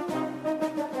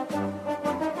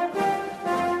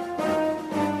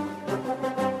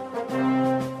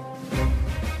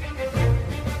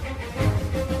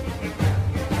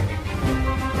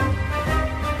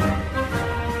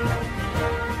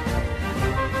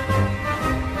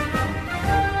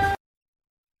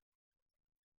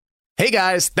 Hey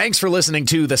guys, thanks for listening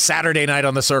to the Saturday Night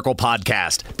on the Circle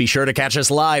podcast. Be sure to catch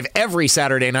us live every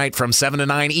Saturday night from 7 to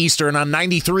 9 Eastern on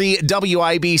 93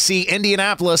 WIBC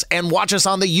Indianapolis, and watch us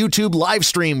on the YouTube live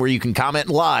stream where you can comment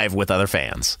live with other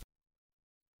fans.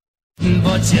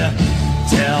 But you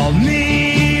tell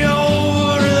me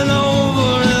over and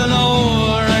over and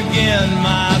over again,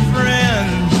 my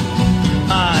friend,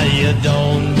 you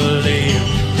don't believe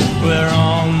we're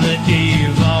on the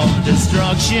eve of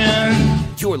destruction.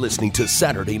 You're listening to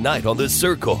Saturday Night on the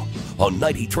Circle on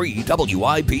 93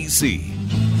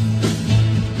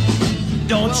 WIBC.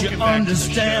 Don't you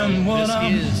understand what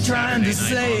I'm trying to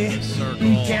say?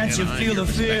 Can't you feel the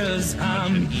fears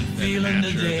I'm feeling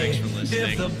today?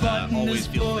 If the button is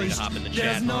pushed,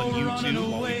 there's no running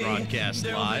away. Broadcast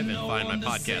live, and find my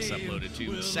podcast uploaded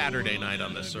to Saturday Night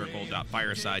on the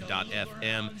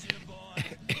Circle.fireside.fm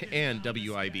and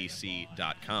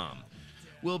WIBC.com.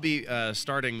 We'll be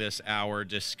starting this hour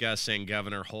discussing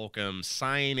Governor Holcomb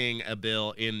signing a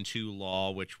bill into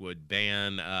law which would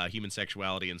ban human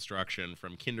sexuality instruction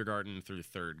from kindergarten through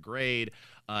third grade,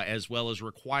 as well as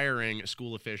requiring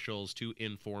school officials to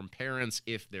inform parents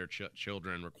if their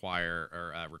children require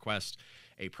or request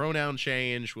a pronoun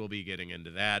change. We'll be getting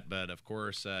into that. But, of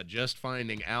course, just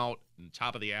finding out in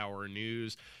top of the hour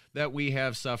news that we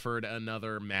have suffered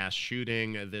another mass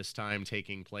shooting, this time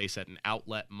taking place at an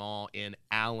outlet mall in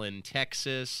Allen,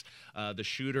 Texas. The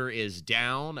shooter is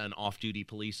down. An off-duty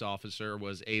police officer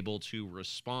was able to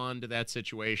respond to that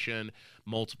situation.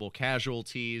 Multiple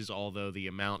casualties, although the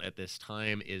amount at this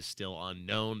time is still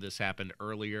unknown. This happened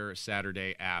earlier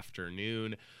Saturday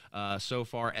afternoon. So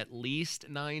far, at least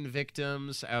 9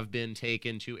 victims have been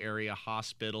taken to area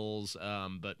hospitals,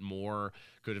 but more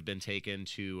could have been taken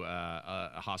to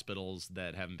hospitals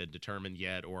that haven't been determined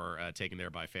yet or taken there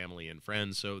by family and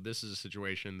friends. So this is a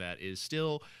situation that is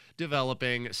still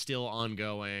developing, still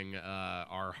ongoing.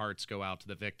 Our hearts go out to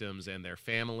the victims and their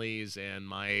families. And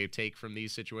my take from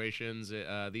these situations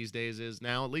these days is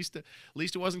now at least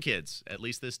it wasn't kids. At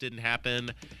least this didn't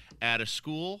happen at a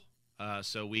school.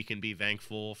 So we can be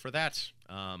thankful for that.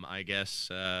 I guess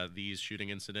these shooting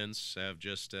incidents have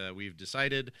just, we've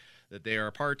decided that they are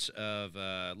a part of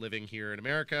living here in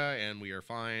America, and we are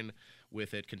fine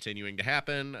with it continuing to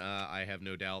happen. I have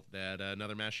no doubt that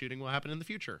another mass shooting will happen in the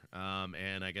future.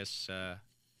 And I guess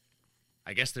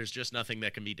there's just nothing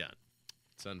that can be done.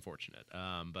 It's unfortunate.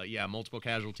 But yeah, multiple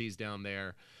casualties down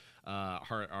there.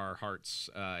 Our hearts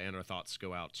and our thoughts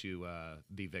go out to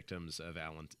the victims of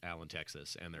Allen,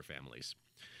 Texas, and their families.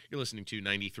 You're listening to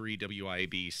 93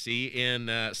 WIBC.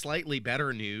 In slightly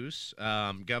better news,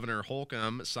 Governor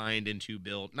Holcomb signed into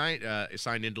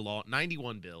law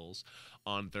 91 bills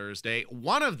on Thursday.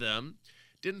 One of them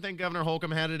didn't think Governor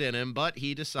Holcomb had it in him, but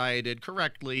he decided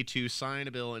correctly to sign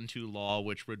a bill into law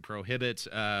which would prohibit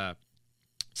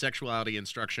sexuality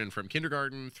instruction from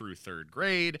kindergarten through third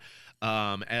grade,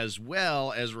 as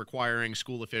well as requiring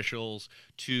school officials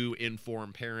to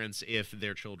inform parents if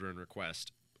their children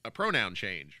request a pronoun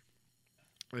change.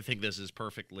 I think this is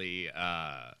perfectly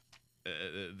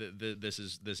this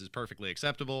is perfectly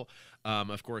acceptable.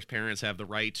 Of course, parents have the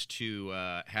right to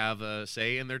have a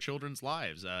say in their children's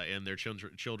lives, in their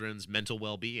children's mental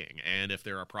well-being. And if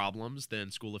there are problems, then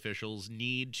school officials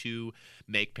need to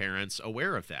make parents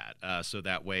aware of that, so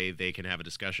that way they can have a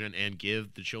discussion and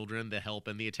give the children the help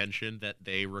and the attention that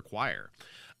they require.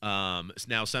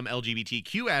 Now, some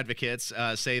LGBTQ advocates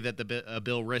say that the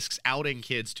bill risks outing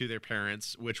kids to their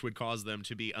parents, which would cause them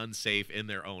to be unsafe in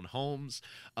their own homes.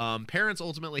 Parents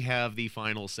ultimately have the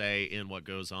final say in what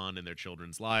goes on in their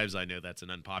children's lives. I know that's an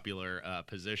unpopular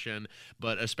position,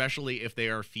 but especially if they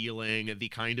are feeling the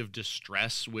kind of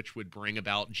distress which would bring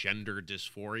about gender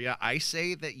dysphoria, I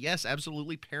say that, yes,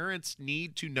 absolutely, parents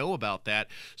need to know about that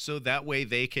so that way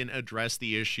they can address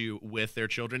the issue with their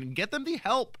children and get them the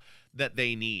help that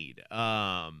they need,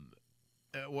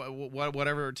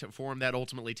 whatever form that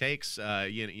ultimately takes.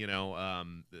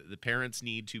 The parents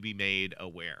need to be made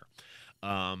aware,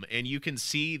 and you can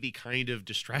see the kind of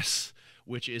distress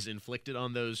which is inflicted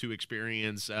on those who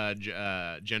experience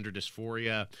gender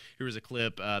dysphoria. Here was a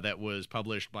clip that was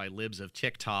published by Libs of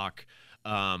TikTok.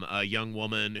 A young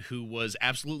woman who was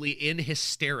absolutely in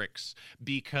hysterics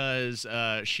because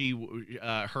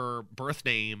her birth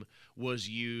name was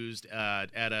used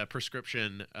at a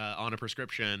prescription on a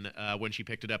prescription when she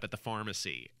picked it up at the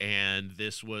pharmacy, and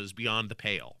this was beyond the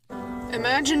pale.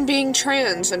 Imagine being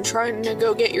trans and trying to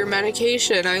go get your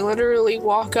medication. I literally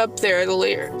walk up there, the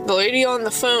lady on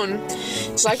the phone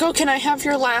is like, "Oh, can I have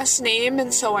your last name?"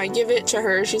 And so I give it to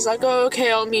her. She's like, "Oh,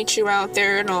 okay, I'll meet you out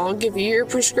there and I'll give you your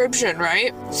prescription,"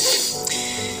 right?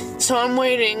 So I'm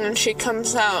waiting and she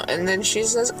comes out and then she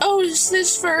says, "Oh, is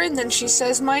this for?" And then she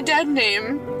says my dead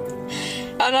name.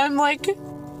 And I'm like,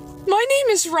 "My name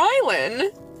is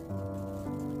Rylan."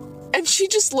 And she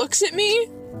just looks at me.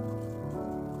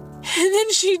 And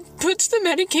then she puts the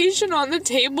medication on the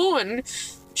table and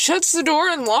shuts the door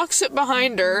and locks it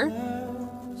behind her.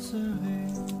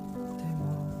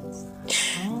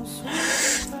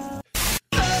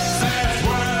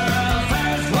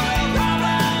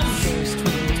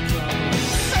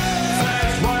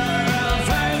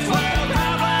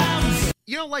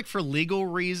 You know, like for legal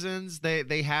reasons,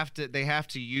 they have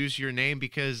to use your name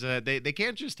because they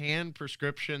can't just hand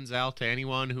prescriptions out to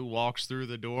anyone who walks through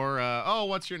the door. Oh,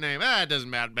 what's your name? It doesn't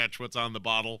matter much what's on the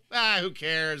bottle. Who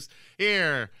cares?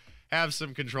 Here, have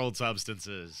some controlled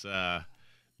substances.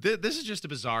 This is just a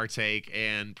bizarre take,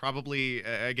 and probably,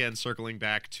 again, circling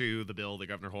back to the bill that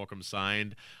Governor Holcomb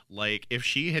signed, like, if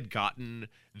she had gotten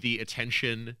the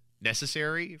attention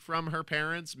necessary from her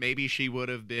parents. Maybe she would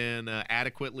have been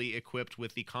adequately equipped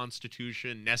with the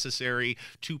Constitution necessary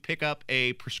to pick up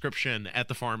a prescription at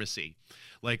the pharmacy.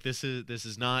 Like, this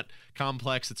is not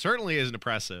complex. It certainly isn't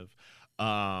oppressive.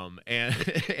 And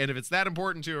if it's that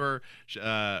important to her,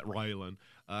 Rylan,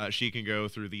 she can go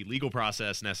through the legal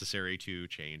process necessary to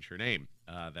change her name.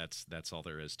 That's all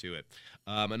there is to it.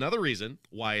 Another reason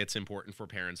why it's important for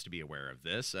parents to be aware of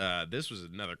this. This was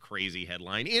another crazy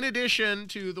headline. In addition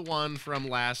to the one from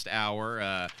last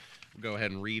hour, we'll go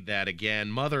ahead and read that again.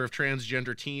 Mother of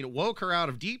transgender teen woke her out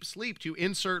of deep sleep to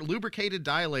insert lubricated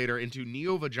dilator into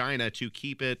neo-vagina to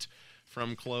keep it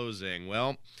from closing.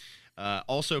 Well,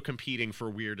 also competing for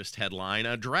weirdest headline,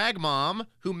 a drag mom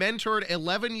who mentored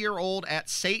 11-year-old at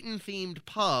Satan-themed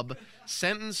pub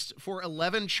sentenced for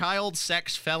 11 child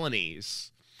sex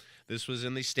felonies. This was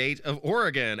in the state of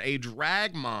Oregon. A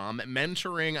drag mom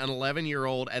mentoring an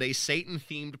 11-year-old at a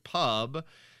Satan-themed pub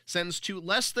sentenced to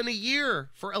less than a year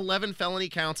for 11 felony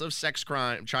counts of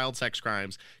child sex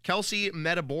crimes. Kelsey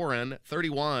Metaboran,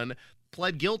 31,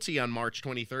 pled guilty on March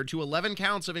 23rd to 11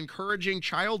 counts of encouraging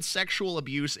child sexual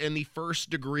abuse in the first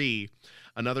degree.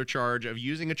 Another charge of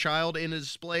using a child in a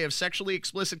display of sexually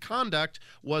explicit conduct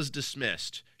was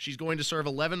dismissed. She's going to serve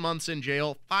 11 months in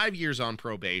jail, 5 years on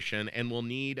probation, and will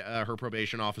need her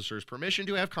probation officer's permission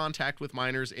to have contact with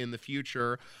minors in the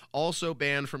future. Also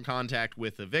banned from contact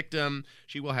with the victim.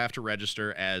 She will have to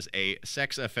register as a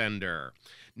sex offender.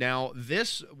 Now,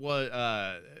 this was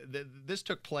this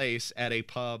took place at a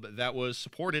pub that was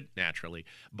supported, naturally,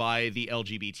 by the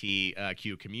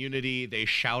LGBTQ community. They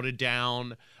shouted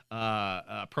down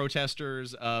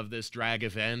protesters of this drag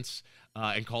event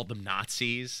and called them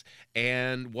Nazis.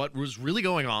 And what was really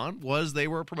going on was they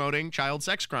were promoting child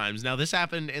sex crimes. Now, this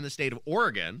happened in the state of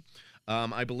Oregon.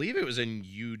 I believe it was in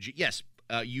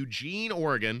Eugene,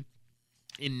 Oregon,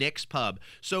 in Nick's Pub.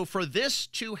 So for this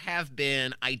to have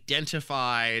been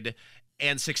identified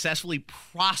and successfully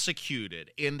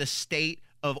prosecuted in the state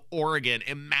of Oregon,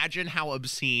 imagine how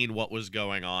obscene what was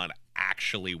going on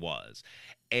actually was.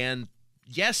 And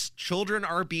yes, children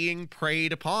are being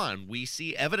preyed upon. We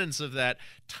see evidence of that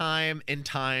time and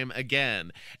time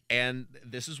again. And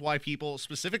this is why people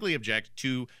specifically object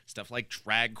to stuff like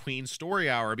Drag Queen Story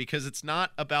Hour, because it's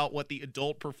not about what the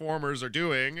adult performers are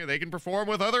doing. They can perform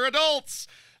with other adults.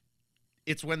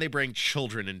 It's when they bring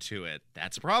children into it.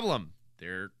 That's a problem.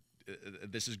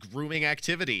 This is grooming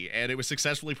activity, and it was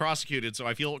successfully prosecuted, so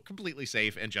I feel completely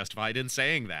safe and justified in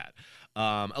saying that.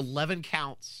 11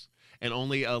 counts. And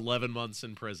only 11 months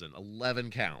in prison.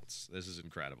 11 counts. This is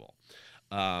incredible.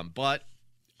 But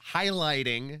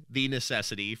highlighting the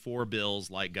necessity for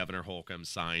bills like Governor Holcomb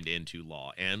signed into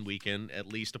law. And we can at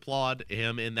least applaud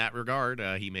him in that regard.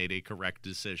 He made a correct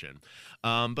decision.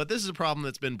 But this is a problem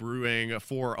that's been brewing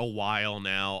for a while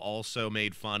now. Also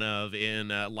made fun of in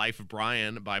Life of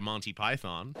Brian by Monty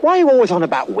Python. Why are you always on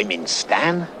about women,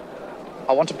 Stan?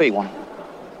 I want to be one.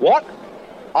 What?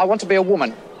 I want to be a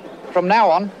woman. From now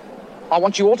on, I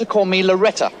want you all to call me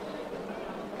Loretta.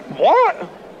 What?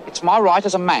 It's my right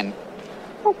as a man.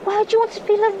 Well, why do you want to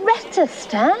be Loretta,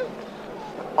 Stan?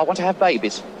 I want to have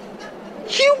babies.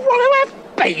 You want to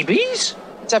have babies?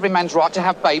 It's every man's right to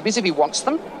have babies if he wants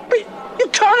them. But you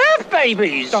can't have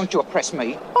babies. Don't you oppress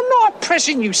me. I'm not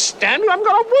oppressing you, Stan. You haven't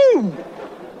got a womb.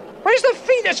 Where's the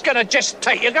fetus going to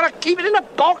gestate? You're going to keep it in a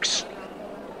box?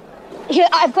 Here,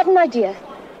 I've got an idea.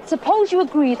 Suppose you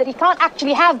agree that he can't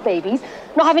actually have babies,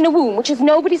 not having a womb, which is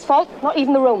nobody's fault, not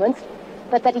even the Romans,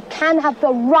 but that he can have the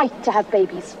right to have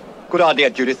babies. Good idea,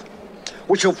 Judith.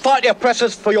 We shall fight the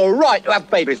oppressors for your right to have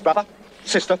babies, brother.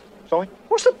 Sister, sorry.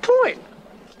 What's the point?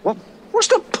 What? What's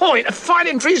the point of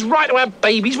fighting for his right to have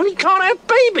babies when he can't have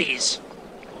babies?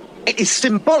 It is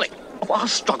symbolic of our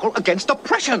struggle against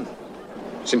oppression.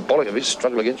 Symbolic of his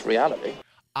struggle against reality.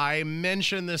 I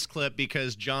mention this clip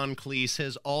because John Cleese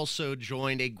has also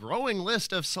joined a growing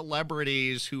list of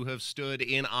celebrities who have stood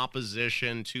in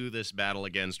opposition to this battle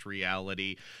against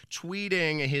reality,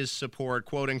 tweeting his support,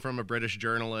 quoting from a British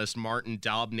journalist, Martin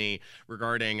Dobney,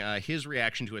 regarding his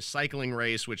reaction to a cycling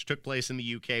race which took place in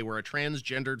the UK where a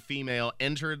transgendered female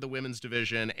entered the women's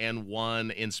division and won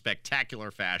in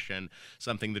spectacular fashion,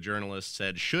 something the journalist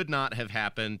said should not have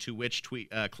happened, to which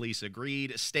Cleese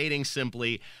agreed, stating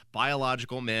simply,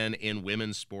 biological men in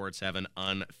women's sports have an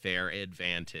unfair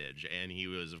advantage. And he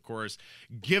was, of course,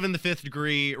 given the fifth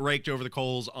degree, raked over the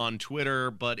coals on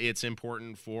Twitter, but it's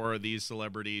important for these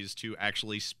celebrities to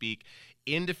actually speak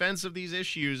in defense of these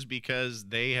issues because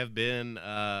they have been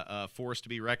a force to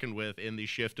be reckoned with in the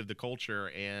shift of the culture,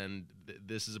 and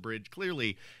this is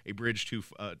clearly a bridge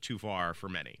too far for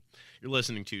many. You're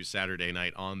listening to Saturday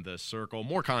Night on the Circle.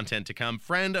 More content to come.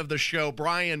 Friend of the show,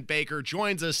 Brian Baker,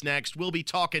 joins us next. We'll be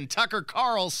talking Tucker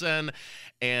Carlson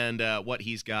and what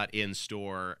he's got in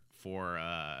store for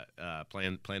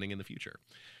planning in the future.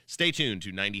 Stay tuned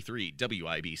to 93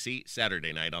 WIBC,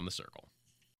 Saturday Night on the Circle.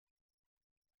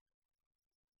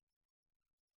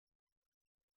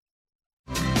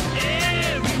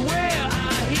 Everywhere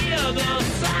I hear the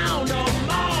sound of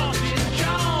Marvin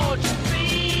George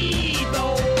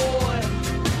Boy,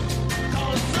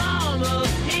 'cause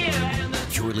summer's here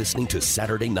and You're listening to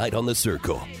Saturday Night on the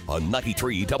Circle on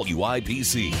 93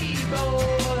 WIBC.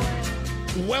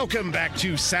 Welcome back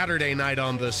to Saturday Night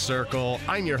on the Circle.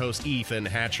 I'm your host, Ethan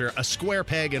Hatcher, a square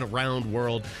peg in a round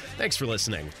world. Thanks for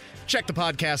listening. Check the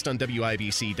podcast on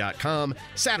WIBC.com,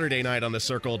 Saturday Night on the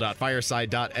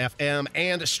Circle.fireside.fm,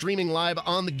 and streaming live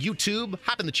on the YouTube.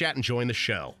 Hop in the chat and join the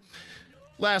show.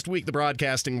 Last week, the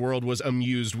broadcasting world was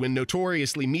amused when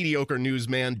notoriously mediocre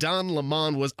newsman Don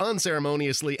Lemon was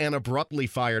unceremoniously and abruptly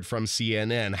fired from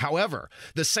CNN. However,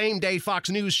 the same day,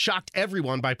 Fox News shocked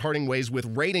everyone by parting ways with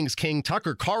ratings king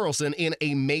Tucker Carlson in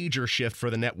a major shift for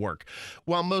the network.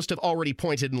 While most have already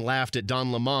pointed and laughed at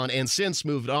Don Lemon and since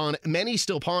moved on, many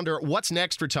still ponder what's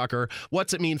next for Tucker,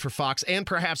 what's it mean for Fox, and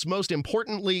perhaps most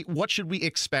importantly, what should we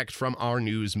expect from our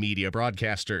news media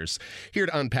broadcasters? Here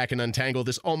to unpack and untangle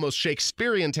this almost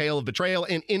Shakespearean tale of betrayal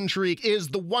and intrigue is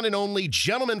the one and only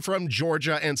gentleman from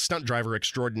Georgia and stunt driver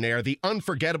extraordinaire, the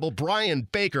unforgettable Brian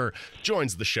Baker,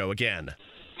 joins the show again.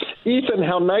 Ethan,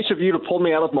 how nice of you to pull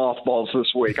me out of mothballs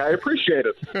this week. I appreciate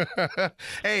it.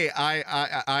 Hey,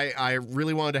 I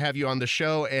really wanted to have you on the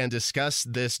show and discuss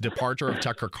this departure of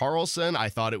Tucker Carlson. I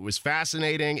thought it was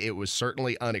fascinating. It was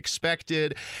certainly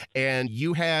unexpected. And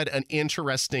you had an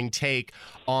interesting take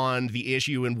on the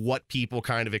issue and what people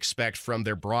kind of expect from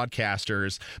their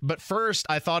broadcasters. But first,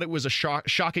 I thought it was a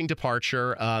shocking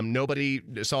departure. Nobody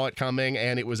saw it coming,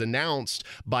 and it was announced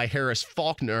by Harris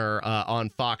Faulkner on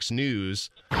Fox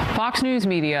News. Fox News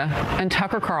Media and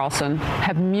Tucker Carlson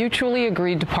have mutually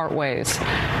agreed to part ways.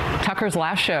 Tucker's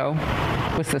last show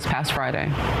was this past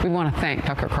Friday. We want to thank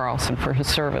Tucker Carlson for his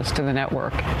service to the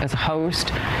network as a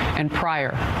host and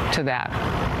prior to that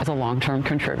as a long-term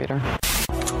contributor.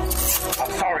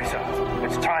 I'm sorry, sir.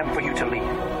 It's time for you to leave.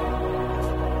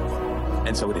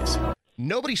 And so it is.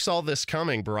 Nobody saw this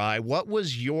coming, Bri. What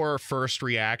was your first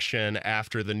reaction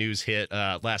after the news hit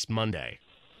last Monday?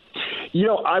 You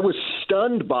know, I was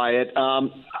stunned by it.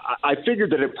 I figured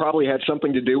that it probably had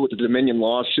something to do with the Dominion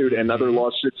lawsuit and other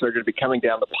lawsuits that are going to be coming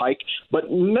down the pike. But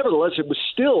nevertheless, it was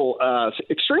still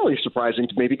extremely surprising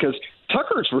to me because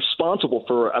Tucker is responsible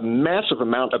for a massive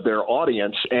amount of their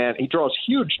audience, and he draws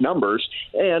huge numbers,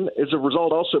 and as a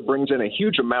result also brings in a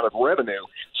huge amount of revenue.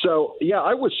 So, yeah,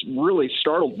 I was really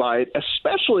startled by it,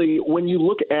 especially when you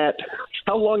look at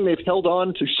how long they've held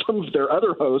on to some of their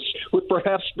other hosts who have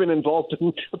perhaps been involved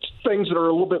in things that are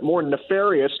a little bit more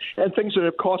nefarious and things that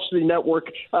have cost the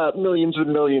network millions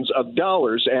and millions of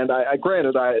dollars. And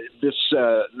granted, this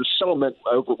settlement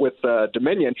with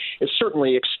Dominion is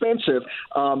certainly expensive,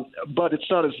 but it's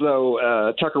not as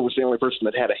though Tucker was the only person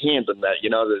that had a hand in that. You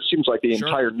know, it seems like the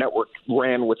entire network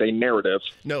ran with a narrative.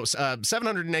 No,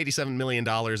 $787 million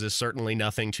is certainly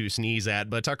nothing to sneeze at,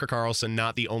 but Tucker Carlson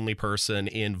not the only person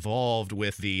involved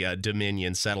with the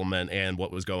Dominion settlement and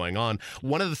what was going on.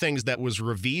 One of the things that was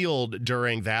revealed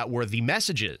during that were the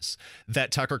messages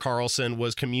that Tucker Carlson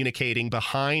was communicating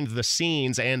behind the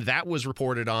scenes, and that was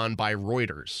reported on by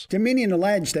Reuters. Dominion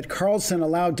alleged that Carlson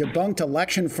allowed debunked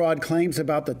election fraud claims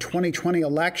about the 2020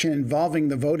 election involving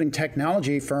the voting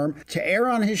technology firm to air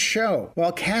on his show,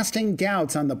 while casting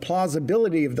doubts on the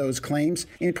plausibility of those claims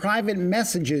in private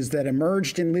messages that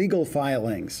emerged in legal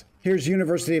filings. Here's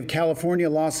University of California,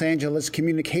 Los Angeles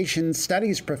Communications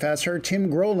Studies professor Tim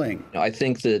Groeling. I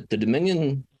think that the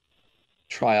Dominion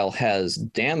trial has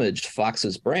damaged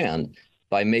Fox's brand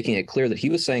by making it clear that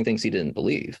he was saying things he didn't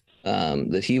believe,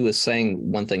 that he was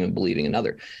saying one thing and believing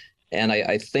another. And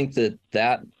I think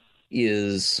that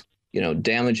is,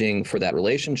 damaging for that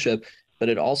relationship, but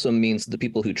it also means the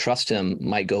people who trust him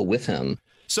might go with him.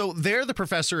 So there the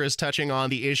professor is touching on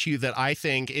the issue that I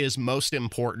think is most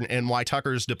important and why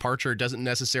Tucker's departure doesn't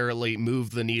necessarily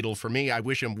move the needle for me. I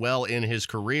wish him well in his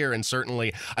career, and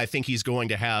certainly I think he's going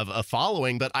to have a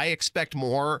following, but I expect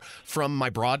more from my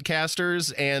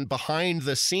broadcasters, and behind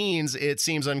the scenes, it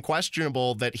seems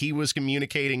unquestionable that he was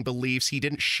communicating beliefs he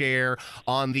didn't share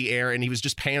on the air, and he was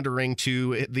just pandering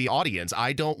to the audience.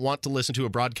 I don't want to listen to a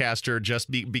broadcaster just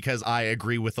because I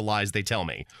agree with the lies they tell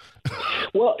me.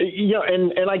 Well,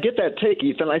 and I get that take,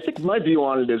 Ethan. I think my view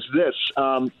on it is this.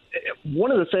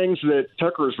 One of the things that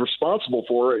Tucker is responsible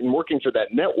for in working for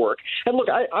that network, and look,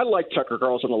 I like Tucker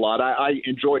Carlson a lot. I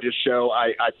enjoyed his show.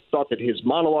 I thought that his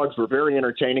monologues were very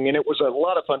entertaining, and it was a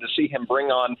lot of fun to see him bring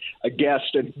on a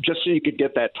guest, and just so you could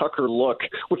get that Tucker look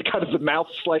with kind of the mouth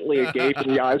slightly agape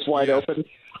and the eyes wide open.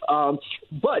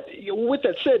 But with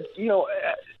that said,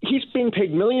 he's being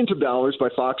paid millions of dollars by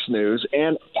Fox News,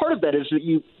 and part of that is that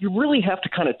you really have to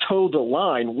kind of toe the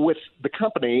line with the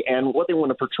company and what they want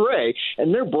to portray,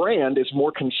 and their brand is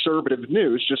more conservative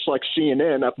news, just like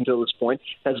CNN up until this point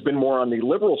has been more on the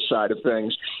liberal side of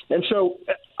things. And so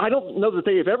I don't know that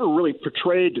they have ever really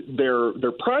portrayed their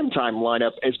primetime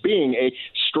lineup as being a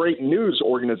straight news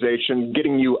organization,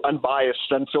 getting you unbiased,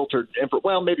 unfiltered info.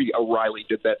 Well, maybe O'Reilly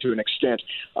did that to an extent.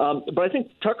 But I think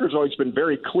Tucker's always been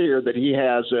very clear that he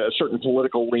has certain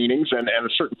political leanings and a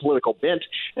certain political bent.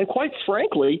 And quite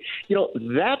frankly,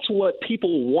 that's what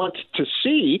people want to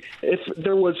see. If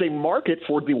there was a market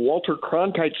for the Walter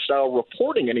Cronkite-style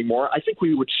reporting anymore, I think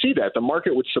we would see that. The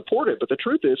market would support it. But the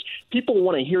truth is, people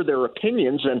want to hear their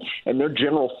opinions and their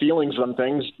general feelings on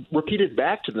things repeated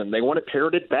back to them. They want it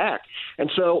parroted back.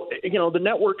 And so, the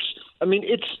networks,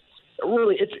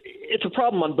 it's a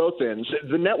problem on both ends.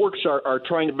 The networks are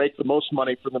trying to make the most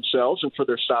money for themselves and for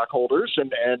their stockholders,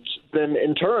 and then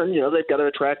in turn, they've got to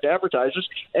attract advertisers,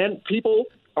 and people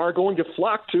are going to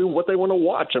flock to what they want to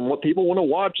watch, and what people want to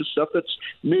watch is stuff that's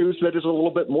news that is a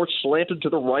little bit more slanted to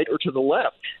the right or to the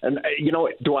left. And,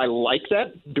 do I like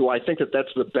that? Do I think that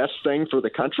that's the best thing for the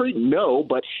country? No,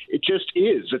 but it just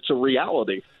is. It's a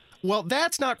reality. Well,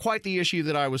 that's not quite the issue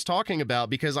that I was talking about,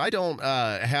 because I don't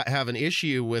have an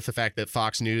issue with the fact that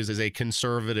Fox News is a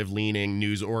conservative-leaning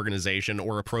news organization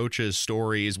or approaches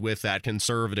stories with that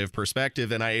conservative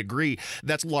perspective, and I agree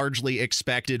that's largely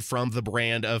expected from the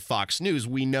brand of Fox News.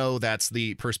 We know that's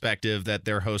the perspective that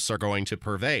their hosts are going to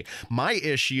purvey. My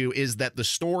issue is that the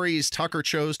stories Tucker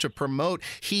chose to promote,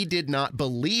 he did not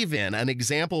believe in. An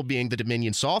example being the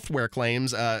Dominion software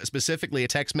claims, specifically a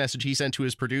text message he sent to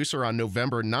his producer on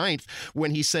November 9th,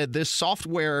 when he said this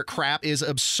software crap is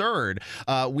absurd.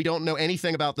 We don't know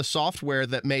anything about the software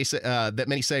that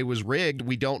many say was rigged.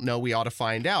 We don't know. We ought to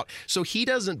find out. So he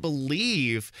doesn't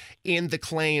believe in the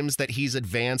claims that he's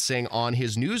advancing on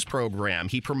his news program.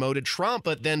 He promoted Trump,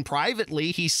 but then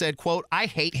privately he said, quote, "I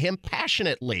hate him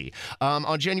passionately."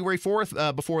 On January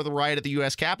 4th, before the riot at the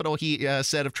U.S. Capitol, he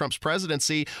said of Trump's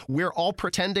presidency, "We're all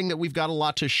pretending that we've got a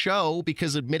lot to show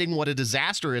because admitting what a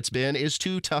disaster it's been is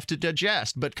too tough to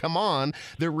digest. But come on,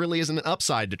 there really isn't an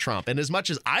upside to Trump." And as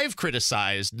much as I've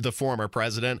criticized the former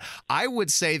president, I would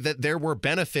say that there were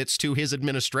benefits to his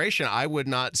administration. I would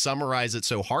not summarize it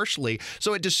so harshly.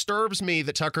 So it disturbs me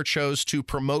that Tucker chose to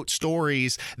promote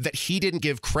stories that he didn't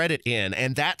give credit in,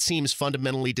 and that seems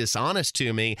fundamentally dishonest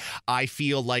to me. I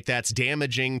feel like that's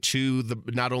damaging to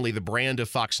not only the brand of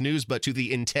Fox News, but to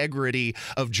the integrity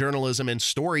of journalism and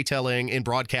storytelling in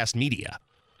broadcast media.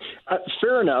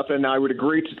 Fair enough, and I would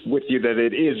agree with you that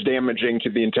it is damaging to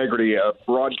the integrity of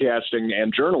broadcasting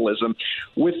and journalism.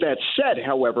 With that said,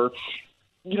 however,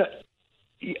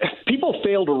 people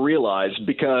fail to realize,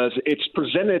 because it's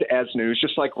presented as news,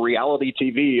 just like reality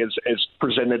TV is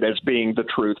presented as being the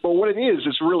truth. But what it is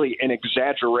really an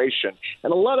exaggeration.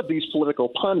 And a lot of these political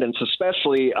pundits,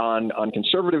 especially on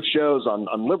conservative shows, on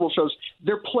liberal shows,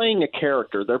 they're playing a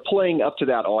character. They're playing up to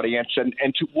that audience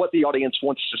and to what the audience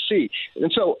wants to see.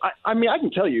 And so, I can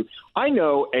tell you, I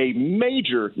know a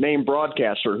major name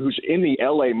broadcaster who's in the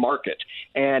L.A. market,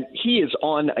 and he is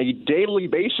on a daily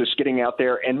basis getting out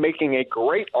there and making a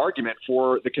great argument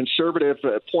for the conservative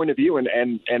point of view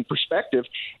and perspective,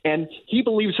 and he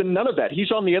believes in none of that.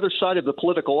 He's on the other side of the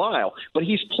political aisle, but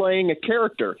he's playing a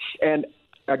character. And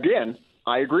again,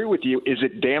 I agree with you. Is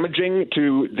it damaging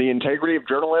to the integrity of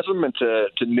journalism and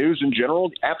to news in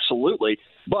general? Absolutely.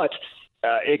 But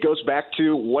it goes back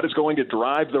to what is going to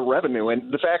drive the revenue,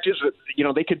 and the fact is that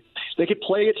they could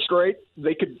play it straight,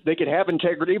 they could have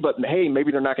integrity, but hey,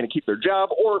 maybe they're not going to keep their job,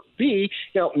 or B,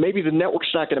 maybe the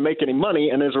network's not going to make any money,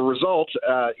 and as a result,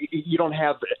 you don't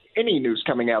have any news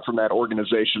coming out from that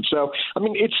organization. So, I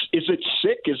mean, is it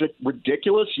sick? Is it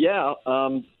ridiculous? Yeah.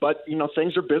 But,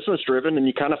 things are business driven and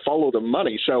you kind of follow the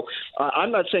money. So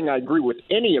I'm not saying I agree with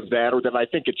any of that or that I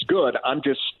think it's good. I'm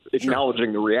just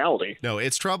acknowledging the reality. No,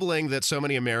 it's troubling that so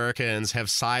many Americans have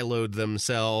siloed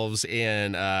themselves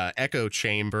in echo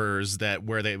chambers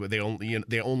where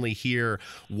they only hear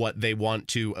what they want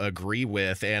to agree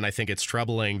with. And I think it's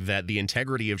troubling that the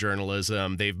integrity of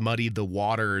journalism, they've muddied the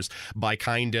waters by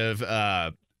kind of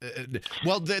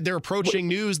they're approaching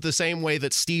news the same way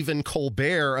that Stephen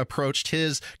Colbert approached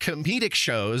his comedic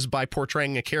shows, by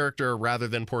portraying a character rather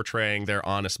than portraying their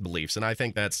honest beliefs. And I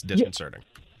think that's disconcerting.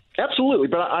 Yeah, absolutely.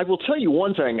 But I will tell you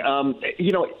one thing.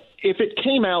 If it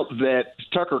came out that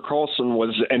Tucker Carlson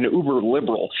was an uber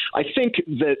liberal, I think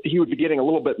that he would be getting a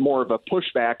little bit more of a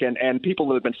pushback, and people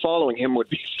that have been following him would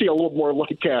feel a little more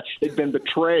like they've been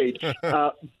betrayed.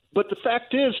 But the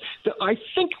fact is that I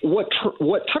think what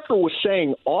Tucker was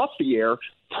saying off the air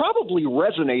probably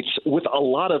resonates with a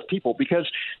lot of people because,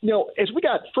 as we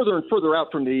got further and further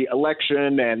out from the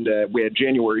election and we had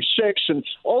January 6th and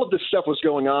all of this stuff was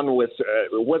going on with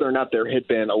whether or not there had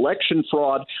been election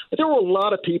fraud, there were a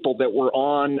lot of people that were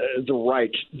on the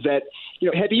right that,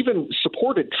 had even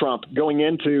supported Trump going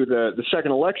into the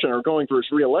second election or going for his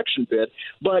reelection bid.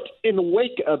 But in the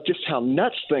wake of just how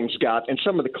nuts things got and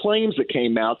some of the claims that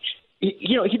came out,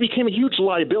 he became a huge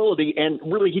liability, and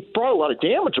really he brought a lot of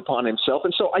damage upon himself.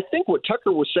 And so I think what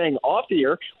Tucker was saying off the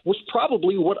air was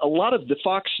probably what a lot of the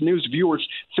Fox News viewers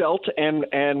felt and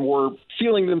were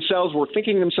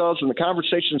thinking themselves in the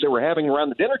conversations they were having around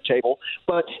the dinner table,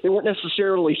 but they weren't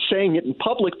necessarily saying it in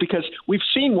public because we've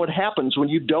seen what happens when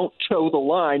you don't toe the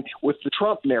line with the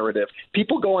Trump narrative.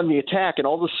 People go on the attack, and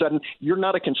all of a sudden you're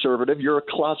not a conservative, you're a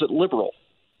closet liberal.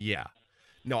 Yeah.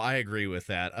 No, I agree with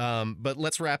that. But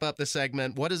let's wrap up the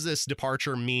segment. What does this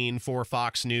departure mean for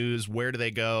Fox News? Where do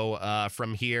they go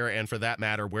from here? And for that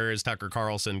matter, where is Tucker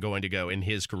Carlson going to go in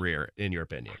his career, in your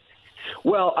opinion?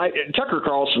 Well, Tucker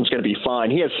Carlson's going to be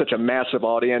fine. He has such a massive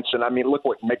audience. And, I mean, look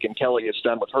what Megyn Kelly has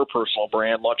done with her personal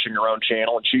brand, launching her own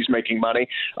channel, and she's making money.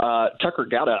 Tucker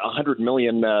got a $100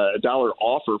 million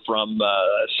offer from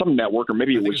some network, or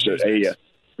maybe it was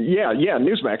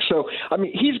Newsmax. So, I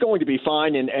mean, he's going to be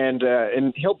fine,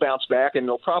 and he'll bounce back, and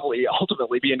it'll probably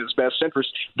ultimately be in his best interest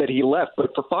that he left.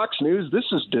 But for Fox News, this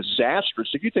is disastrous.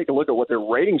 If you take a look at what their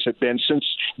ratings have been since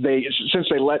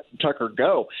they let Tucker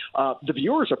go, the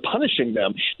viewers are punishing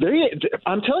them.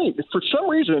 I'm telling you, for some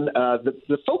reason,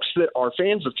 the folks that are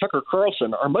fans of Tucker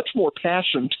Carlson are much more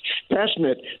passionate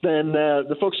than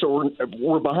the folks that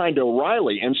were behind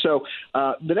O'Reilly. And so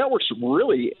the network's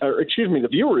the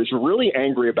viewer is really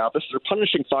angry about this. They're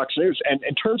punishing Fox News, and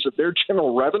in terms of their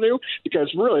general revenue, because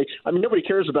really, I mean, nobody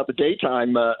cares about the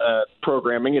daytime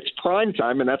programming. It's prime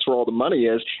time, and that's where all the money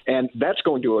is, and that's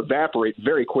going to evaporate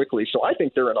very quickly. So I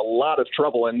think they're in a lot of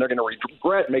trouble, and they're going to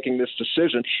regret making this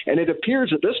decision. And it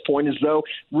appears at this point as though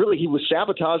really he was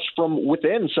sabotaged from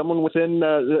within, someone within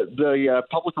the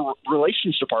public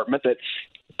relations department that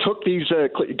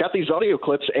got these audio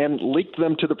clips and leaked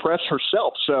them to the press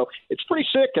herself. So it's pretty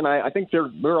sick, and I think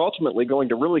they're ultimately going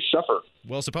to really suffer.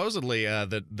 Well, supposedly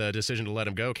the decision to let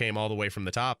him go came all the way from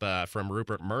the top, from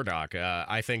Rupert Murdoch.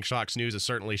 I think Fox News is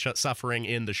certainly suffering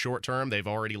in the short term. They've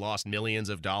already lost millions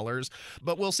of dollars,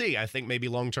 but we'll see. I think maybe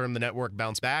long term the network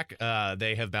bounce back.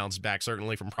 They have bounced back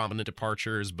certainly from prominent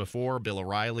departures before. Bill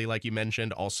O'Reilly, like you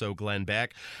mentioned, also Glenn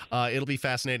Beck. It'll be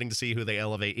fascinating to see who they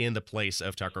elevate in the place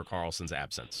of Tucker Carlson's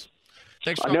absence.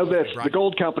 I know this. The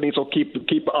gold companies will keep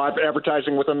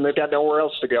advertising with them. They've got nowhere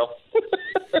else to go.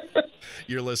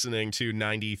 You're listening to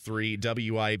 93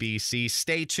 WIBC.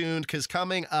 Stay tuned, because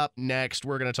coming up next,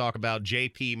 we're going to talk about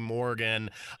J.P.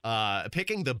 Morgan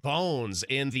picking the bones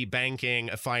in the banking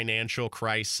financial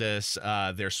crisis.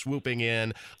 They're swooping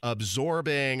in,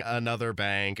 absorbing another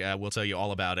bank. We'll tell you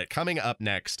all about it coming up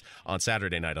next on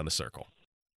Saturday Night on the Circle.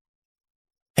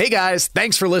 Hey guys,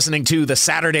 thanks for listening to the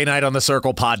Saturday Night on the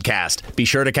Circle podcast. Be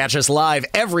sure to catch us live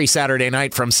every Saturday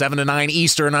night from 7 to 9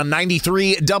 Eastern on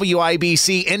 93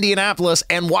 WIBC Indianapolis,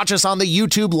 and watch us on the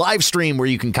YouTube live stream where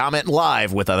you can comment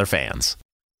live with other fans.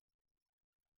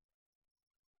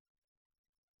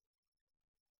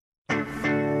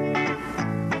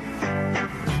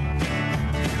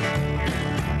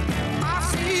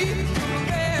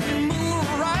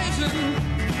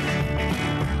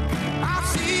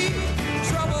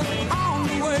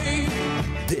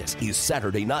 This is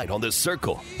Saturday Night on the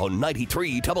Circle on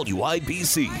 93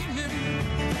 WIBC.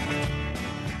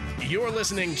 You're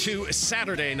listening to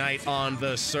Saturday Night on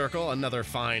the Circle, another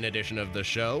fine edition of the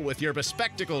show with your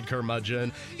bespectacled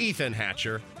curmudgeon, Ethan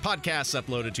Hatcher. Podcasts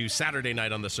uploaded to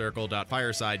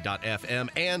SaturdayNightOnTheCircle.fireside.fm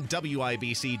and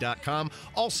WIBC.com.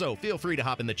 Also, feel free to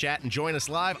hop in the chat and join us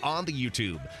live on the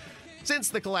YouTube. Since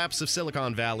the collapse of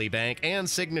Silicon Valley Bank and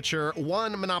Signature,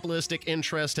 one monopolistic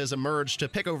interest has emerged to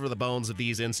pick over the bones of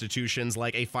these institutions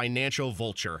like a financial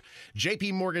vulture.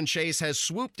 JP Morgan Chase has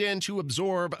swooped in to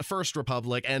absorb First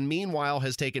Republic and meanwhile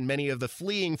has taken many of the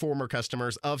fleeing former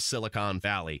customers of Silicon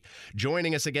Valley.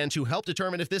 Joining us again to help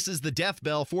determine if this is the death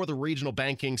bell for the regional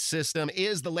banking system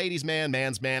is the ladies' man,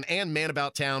 man's man, and man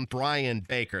about town, Brian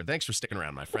Baker. Thanks for sticking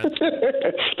around, my friend.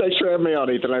 Thanks for having me on,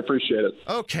 Ethan. I appreciate it.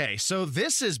 Okay, so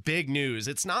this is big news.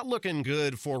 It's not looking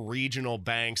good for regional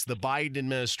banks. The Biden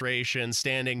administration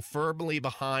standing firmly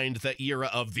behind the era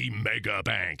of the mega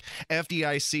bank.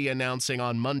 FDIC announcing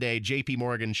on Monday JP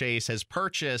Morgan Chase has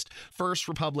purchased First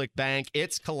Republic Bank.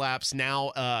 Its collapse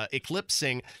now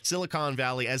eclipsing Silicon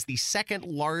Valley as the second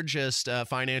largest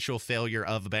financial failure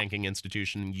of a banking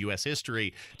institution in U.S.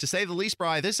 history. To say the least,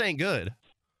 Bri, this ain't good.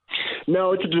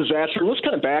 No, it's a disaster. Let's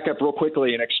kind of back up real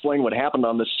quickly and explain what happened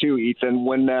on this too, Ethan.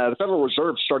 When the Federal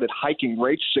Reserve started hiking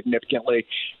rates significantly,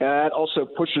 that also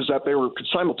pushes up. They were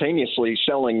simultaneously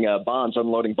selling bonds,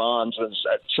 unloading bonds,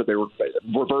 so they were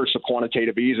reverse of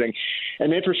quantitative easing.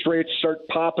 And interest rates start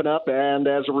popping up, and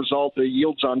as a result, the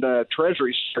yields on the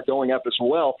treasuries start going up as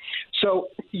well. So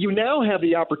you now have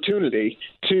the opportunity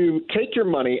to take your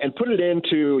money and put it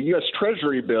into a U.S.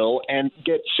 Treasury bill and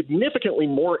get significantly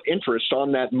more interest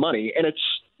on that money. And it's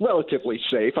relatively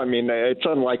safe. I mean, it's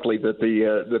unlikely that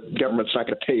the government's not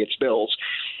going to pay its bills.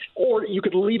 Or you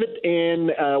could leave it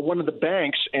in one of the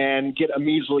banks and get a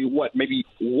measly, maybe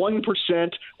 1%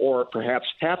 or perhaps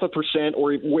 0.5%.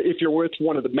 Or if you're with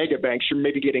one of the mega banks, you're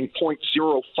maybe getting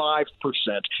 0.05%.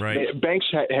 Right. Banks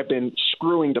have been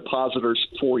screwing depositors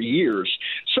for years.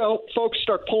 So folks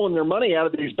start pulling their money out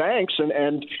of these banks,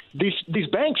 and these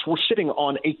banks were sitting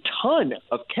on a ton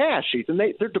of cash, Ethan.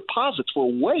 Their deposits were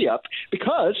way up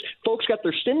because folks got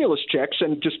their stimulus checks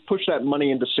and just pushed that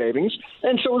money into savings.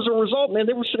 And so as a result, man,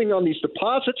 they were sitting on these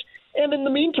deposits. And in the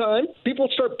meantime, people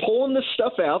start pulling this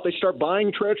stuff out. They start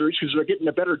buying treasuries because they're getting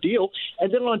a better deal.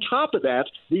 And then on top of that,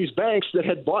 these banks that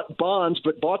had bought bonds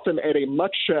but bought them at a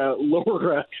much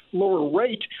lower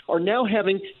rate are now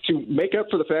having to make up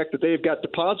for the fact that they've got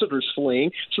depositors fleeing.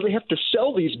 So they have to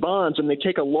sell these bonds, and they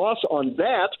take a loss on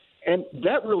that. And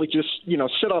that really just,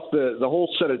 set off the whole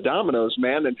set of dominoes,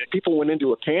 man, and people went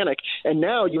into a panic. And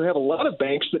now you have a lot of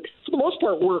banks that, for the most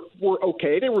part, were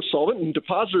okay. They were solvent, and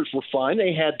depositors were fine.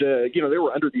 They had, they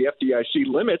were under the FDIC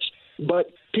limits.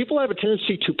 But people have a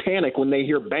tendency to panic when they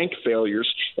hear bank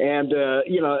failures, and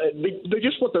they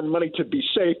just want their money to be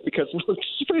safe because, let's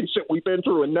face it, we've been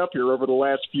through enough here over the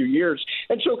last few years.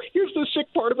 And so here's the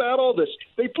sick part about all this.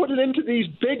 They put it into these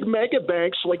big mega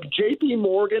banks like J.P.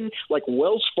 Morgan, like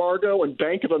Wells Fargo and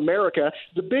Bank of America,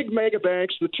 the big mega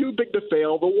banks, the too big to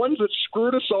fail, the ones that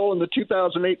screwed us all in the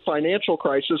 2008 financial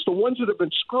crisis, the ones that have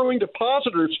been screwing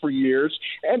depositors for years.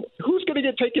 And who's going to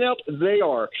get taken out? They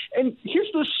are. And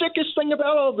here's the sickest thing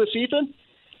about all this, Ethan.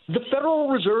 The Federal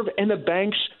Reserve and the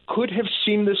banks could have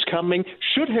seen this coming,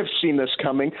 should have seen this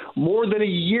coming more than a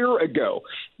year ago.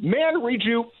 May I read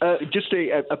you just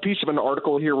a piece of an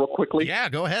article here real quickly? Yeah,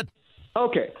 go ahead.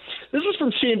 Okay. This is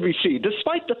from CNBC.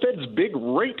 Despite the Fed's big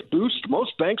rate boost,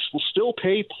 most banks will still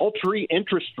pay paltry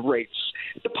interest rates.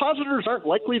 Depositors aren't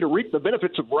likely to reap the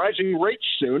benefits of rising rates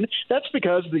soon. That's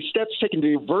because the steps taken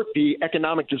to avert the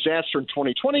economic disaster in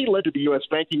 2020 led to the U.S.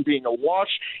 banking being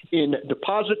awash in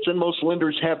deposits, and most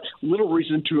lenders have little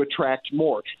reason to attract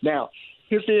more. Now,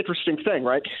 here's the interesting thing,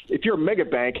 right? If you're a mega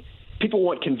bank, people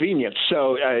want convenience.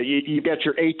 So you've got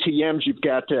your ATMs, you've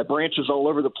got branches all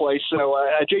over the place. So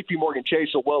J.P. Morgan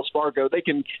Chase or Wells Fargo, they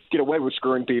can get away with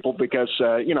screwing people because,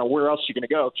 where else are you going to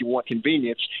go if you want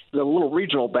convenience? The little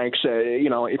regional banks,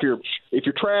 if you're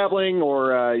traveling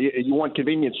or you want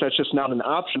convenience, that's just not an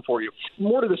option for you.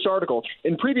 More to this article.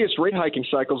 In previous rate hiking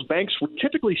cycles, banks were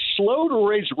typically slow to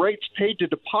raise rates paid to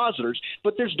depositors,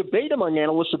 but there's debate among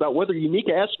analysts about whether unique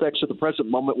aspects of the present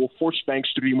moment will force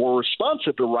banks to be more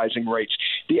responsive to rising rates.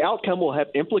 The outcome will have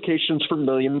implications for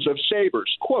millions of savers.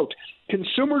 Quote,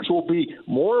 consumers will be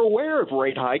more aware of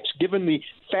rate hikes given the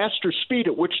faster speed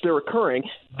at which they're occurring.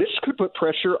 This could put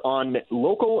pressure on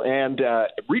local and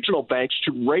regional banks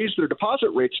to raise their deposit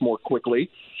rates more quickly.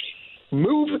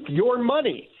 Move your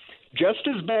money. Just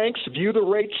as banks view the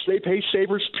rates they pay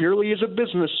savers purely as a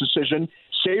business decision,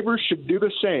 savers should do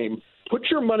the same.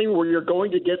 Put your money where you're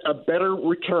going to get a better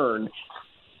return.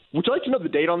 Would you like to know the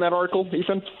date on that article,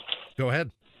 Ethan? Go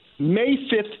ahead. May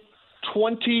 5th,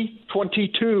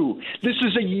 2022. This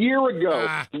is a year ago,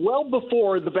 well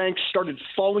before the banks started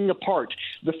falling apart.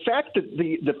 The fact that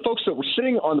the folks that were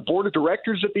sitting on the board of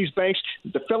directors at these banks,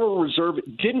 the Federal Reserve,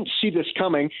 didn't see this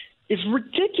coming is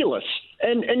ridiculous.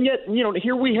 And yet,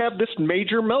 here we have this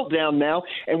major meltdown now.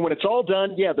 And when it's all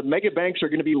done, the mega banks are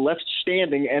going to be left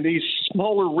standing. And these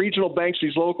smaller regional banks,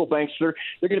 these local banks, they're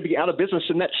going to be out of business.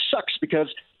 And that sucks because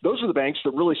those are the banks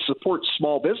that really support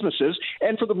small businesses.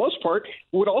 And for the most part,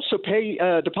 would also pay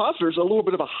depositors a little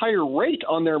bit of a higher rate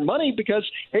on their money because,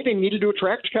 hey, they needed to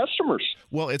attract customers.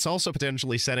 Well, it's also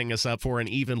potentially setting us up for an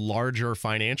even larger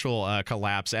financial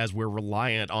collapse as we're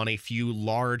reliant on a few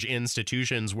large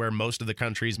institutions where most of the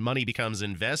country's money becomes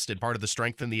invested. Part of the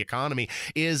strength in the economy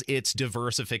is its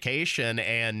diversification,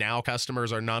 and now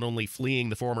customers are not only fleeing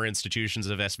the former institutions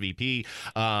of SVP,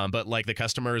 but like the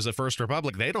customers of First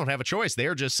Republic, they don't have a choice.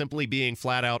 They're just simply being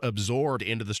flat out absorbed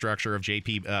into the structure of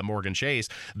JP Morgan Chase.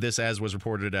 This, as was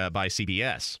reported by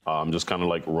CBS. Just kind of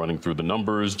like running through the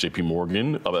numbers. JP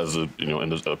Morgan,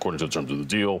 according to the terms of the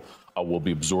deal, will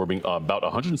be absorbing about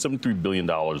 $173 billion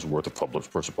worth of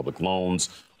First Republic loans,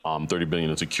 $30 billion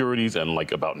in securities, and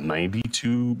like about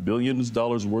 $92 billion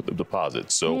worth of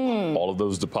deposits. So all of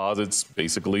those deposits,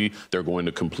 basically, they're going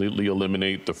to completely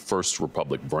eliminate the First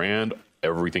Republic brand.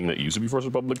 Everything that used to be First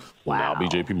Republic will now be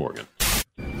JP Morgan.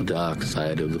 The dark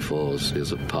side of the Force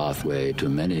is a pathway to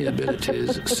many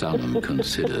abilities some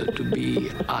consider to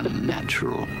be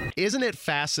unnatural. Isn't it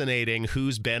fascinating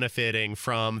who's benefiting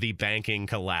from the banking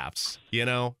collapse?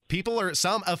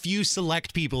 A few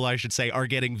select people, I should say, are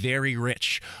getting very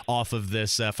rich off of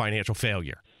this financial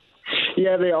failure.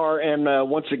 Yeah, they are. And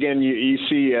once again, you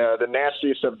see the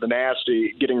nastiest of the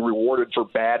nasty getting rewarded for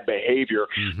bad behavior.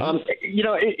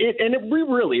 We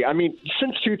really,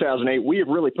 since 2008, we have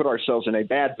really put ourselves in a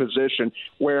bad position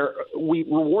where we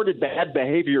rewarded bad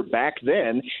behavior back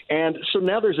then. And so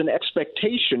now there's an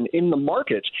expectation in the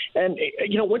market. And,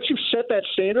 once you've set that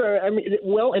standard,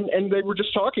 and they were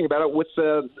just talking about it with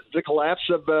the collapse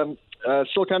of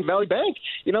Silicon Valley Bank.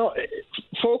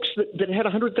 Folks that had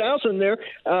 100,000 there,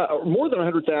 more than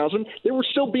 100,000, they were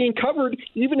still being covered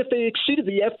even if they exceeded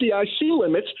the FDIC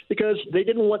limits because they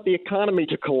didn't want the economy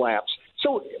to collapse.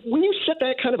 So when you set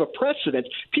that kind of a precedent,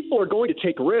 people are going to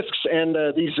take risks, and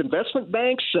these investment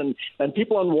banks and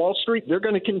people on Wall Street, they're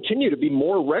going to continue to be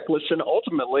more reckless, and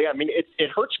ultimately, it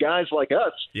hurts guys like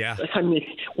us. Yeah.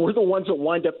 We're the ones that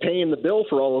wind up paying the bill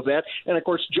for all of that, and of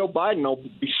course, Joe Biden will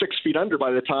be 6 feet under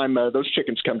by the time those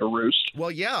chickens come to roost.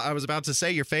 Well, yeah, I was about to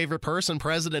say your favorite person,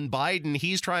 President Biden,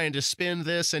 he's trying to spin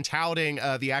this and touting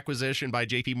the acquisition by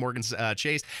JP Morgan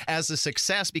Chase as a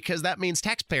success because that means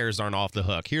taxpayers aren't off the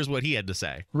hook. Here's what he had to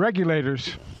say.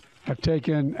 Regulators have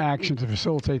taken action to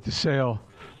facilitate the sale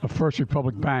of First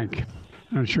Republic Bank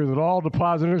and ensure that all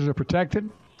depositors are protected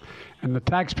and the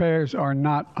taxpayers are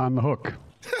not on the hook.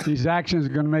 These actions are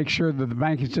going to make sure that the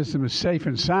banking system is safe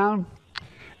and sound,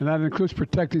 and that includes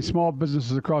protecting small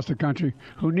businesses across the country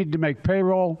who need to make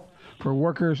payroll for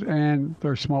workers and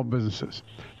their small businesses.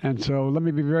 And so let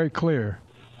me be very clear.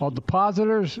 While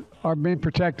depositors are being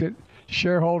protected,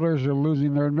 shareholders are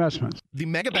losing their investments. The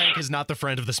mega bank is not the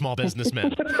friend of the small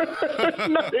businessman.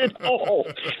 Not at all.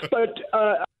 But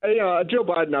Joe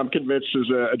Biden, I'm convinced, is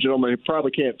a gentleman who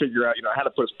probably can't figure out, how to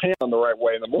put his pants on the right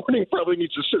way in the morning. Probably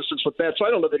needs assistance with that. So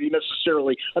I don't know that he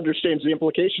necessarily understands the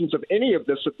implications of any of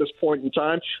this at this point in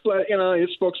time. But his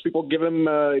spokespeople give him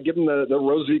the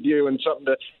rosy view and something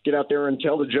to get out there and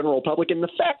tell the general public. And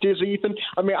the fact is, Ethan,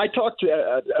 I talked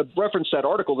to referenced that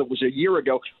article that was a year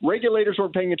ago. Regulators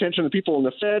weren't paying attention. The people in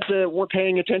the Fed weren't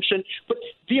paying attention. But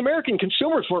the American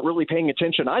consumers weren't really paying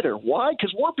attention either. Why?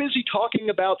 Because we're busy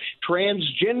talking about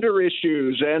transgender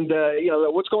issues and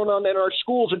what's going on in our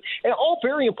schools and all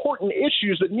very important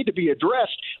issues that need to be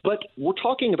addressed. But we're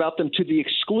talking about them to the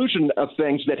exclusion of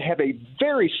things that have a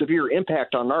very severe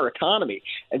impact on our economy.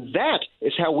 And that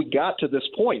is how we got to this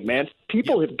point, man.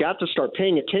 People have got to start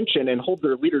paying attention and hold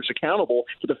their leaders accountable.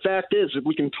 But the fact is that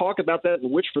we can talk about that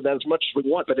and wish for that as much as we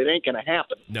want, but it ain't going to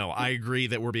happen. No, I agree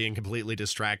that we're being completely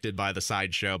distracted by the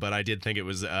sideshow, but I did think it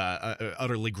was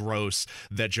utterly gross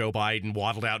that Joe Biden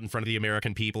waddled out in front of the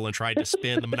American people and tried to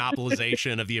spin the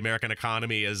monopolization of the American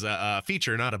economy as a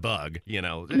feature, not a bug. Yeah.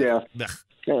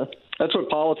 Yeah. That's what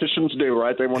politicians do,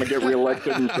 right? They want to get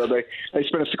reelected, and so they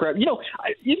spin us to crap.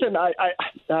 Ethan, I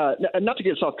not to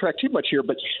get us off track too much here,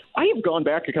 but I have gone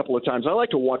back a couple of times. I like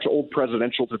to watch old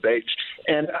presidential debates,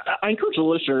 And I encourage the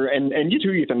listener, and you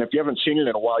too, Ethan, if you haven't seen it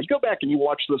in a while, you go back and you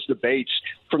watch those debates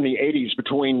from the 80s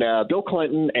between Bill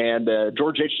Clinton and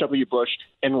George H.W. Bush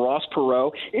and Ross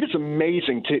Perot. It is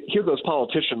amazing to hear those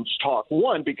politicians talk.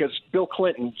 One, because Bill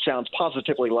Clinton sounds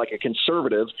positively like a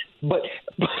conservative, but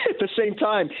at the same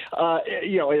time,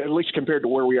 at least compared to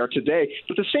where we are today,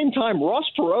 but at the same time, Ross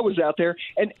Perot was out there,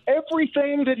 and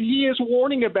everything that he is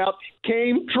warning about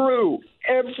came true.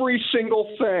 Every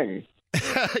single thing.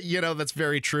 That's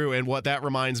very true. And what that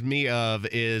reminds me of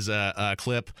is a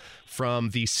clip from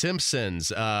The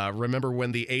Simpsons. Remember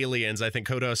when the aliens, I think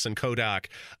Kodos and Kodak,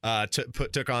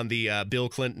 took on the Bill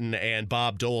Clinton and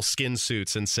Bob Dole skin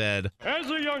suits and said, "As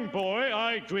a young boy,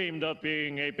 I dreamed of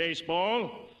being a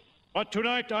baseball. But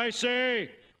tonight I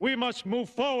say we must move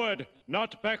forward,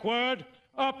 not backward,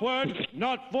 upward,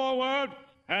 not forward,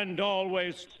 and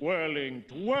always twirling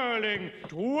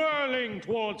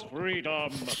towards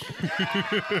freedom."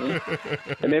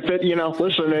 And if it,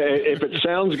 if it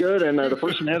sounds good and the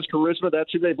person has charisma,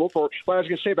 that's who they vote for. What I was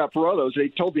going to say about Perot, though, is they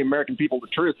told the American people the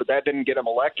truth, but that didn't get him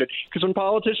elected. Because when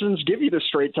politicians give you the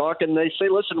straight talk and they say,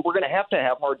 listen, we're going to have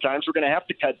hard times, we're going to have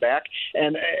to cut back,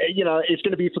 and, it's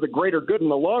going to be for the greater good in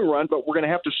the long run, but we're going to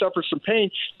have to suffer some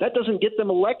pain, that doesn't get them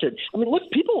elected. I mean,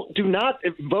 look, people do not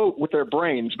vote with their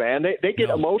brains, man. They get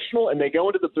emotional and they go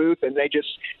into the booth and they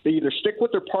either stick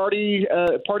with their party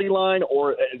line,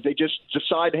 or they just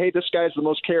decide, hey, this guy's the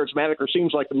most charismatic or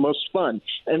seems like the most fun.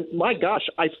 And my gosh,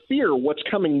 I fear what's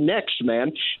coming next,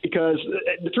 man, because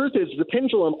the truth is the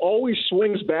pendulum always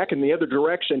swings back in the other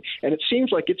direction, and it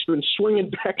seems like it's been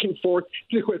swinging back and forth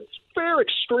to a fair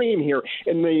extreme here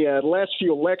in the last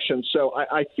few elections. So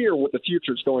I fear what the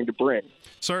future is going to bring.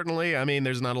 Certainly. I mean,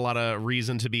 there's not a lot of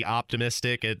reason to be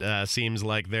optimistic. It seems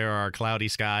like there are cloudy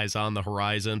skies on the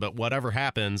horizon, but whatever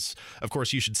happens, of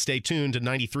course, you should stay tuned to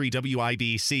 93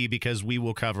 WIBC because we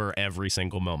will cover every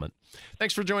single moment.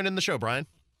 Thanks for joining the show, Brian.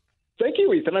 Thank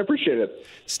you, Ethan. I appreciate it.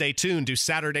 Stay tuned to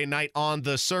Saturday Night on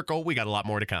the Circle. We got a lot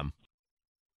more to come.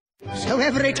 So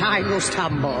every time you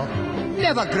stumble,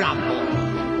 never grumble.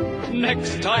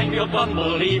 Next time you'll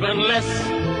bumble even less.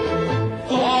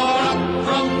 For up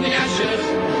from the ashes,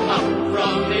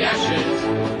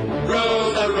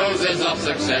 grow the roses of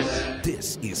success.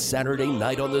 This is Saturday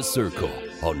Night on the Circle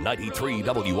on 93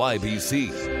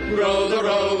 WIBC. Grow the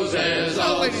roses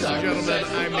of Ladies and success. gentlemen,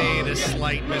 I made a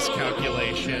slight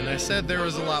miscalculation. I said there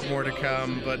was a lot more to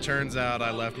come, but turns out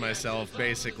I left myself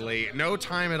basically no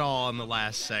time at all in the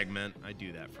last segment. I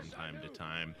do that from time to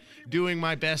time, doing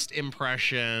my best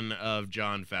impression of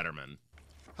John Fetterman.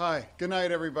 Hi, good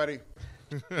night, everybody.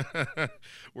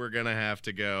 We're going to have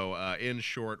to go in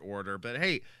short order. But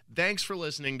hey, thanks for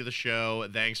listening to the show.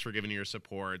 Thanks for giving your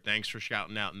support. Thanks for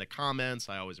shouting out in the comments.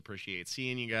 I always appreciate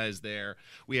seeing you guys there.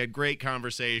 We had great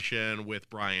conversation with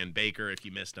Brian Baker. If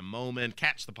you missed a moment,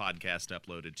 catch the podcast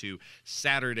uploaded to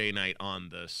Saturday Night on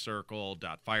the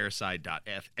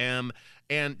Circle.fireside.fm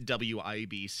and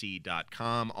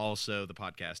WIBC.com. Also, the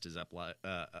podcast is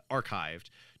archived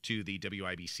to the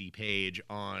WIBC page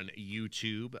on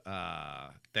YouTube.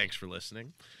 Thanks for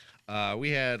listening. We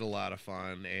had a lot of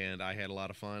fun, and I had a lot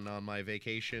of fun on my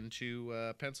vacation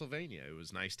to Pennsylvania. It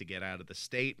was nice to get out of the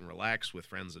state and relax with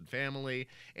friends and family,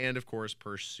 and, of course,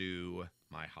 pursue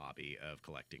my hobby of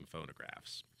collecting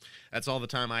phonographs. That's all the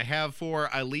time I have for.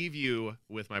 I leave you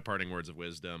with my parting words of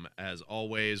wisdom. As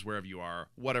always, wherever you are,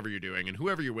 whatever you're doing, and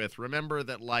whoever you're with, remember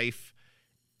that life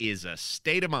is a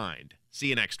state of mind. See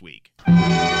you next week.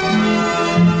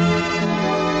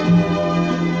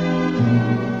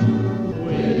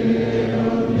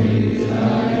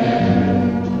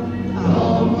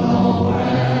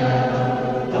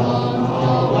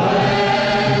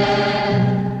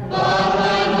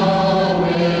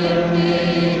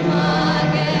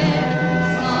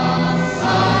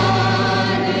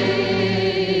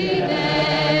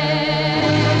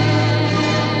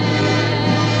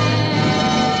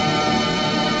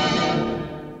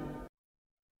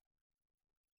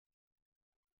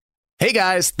 Hey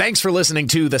guys, thanks for listening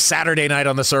to the Saturday Night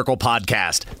on the Circle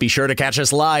podcast. Be sure to catch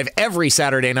us live every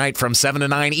Saturday night from 7 to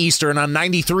 9 Eastern on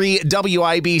 93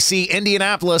 WIBC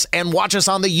Indianapolis, and watch us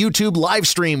on the YouTube live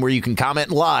stream where you can comment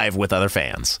live with other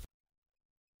fans.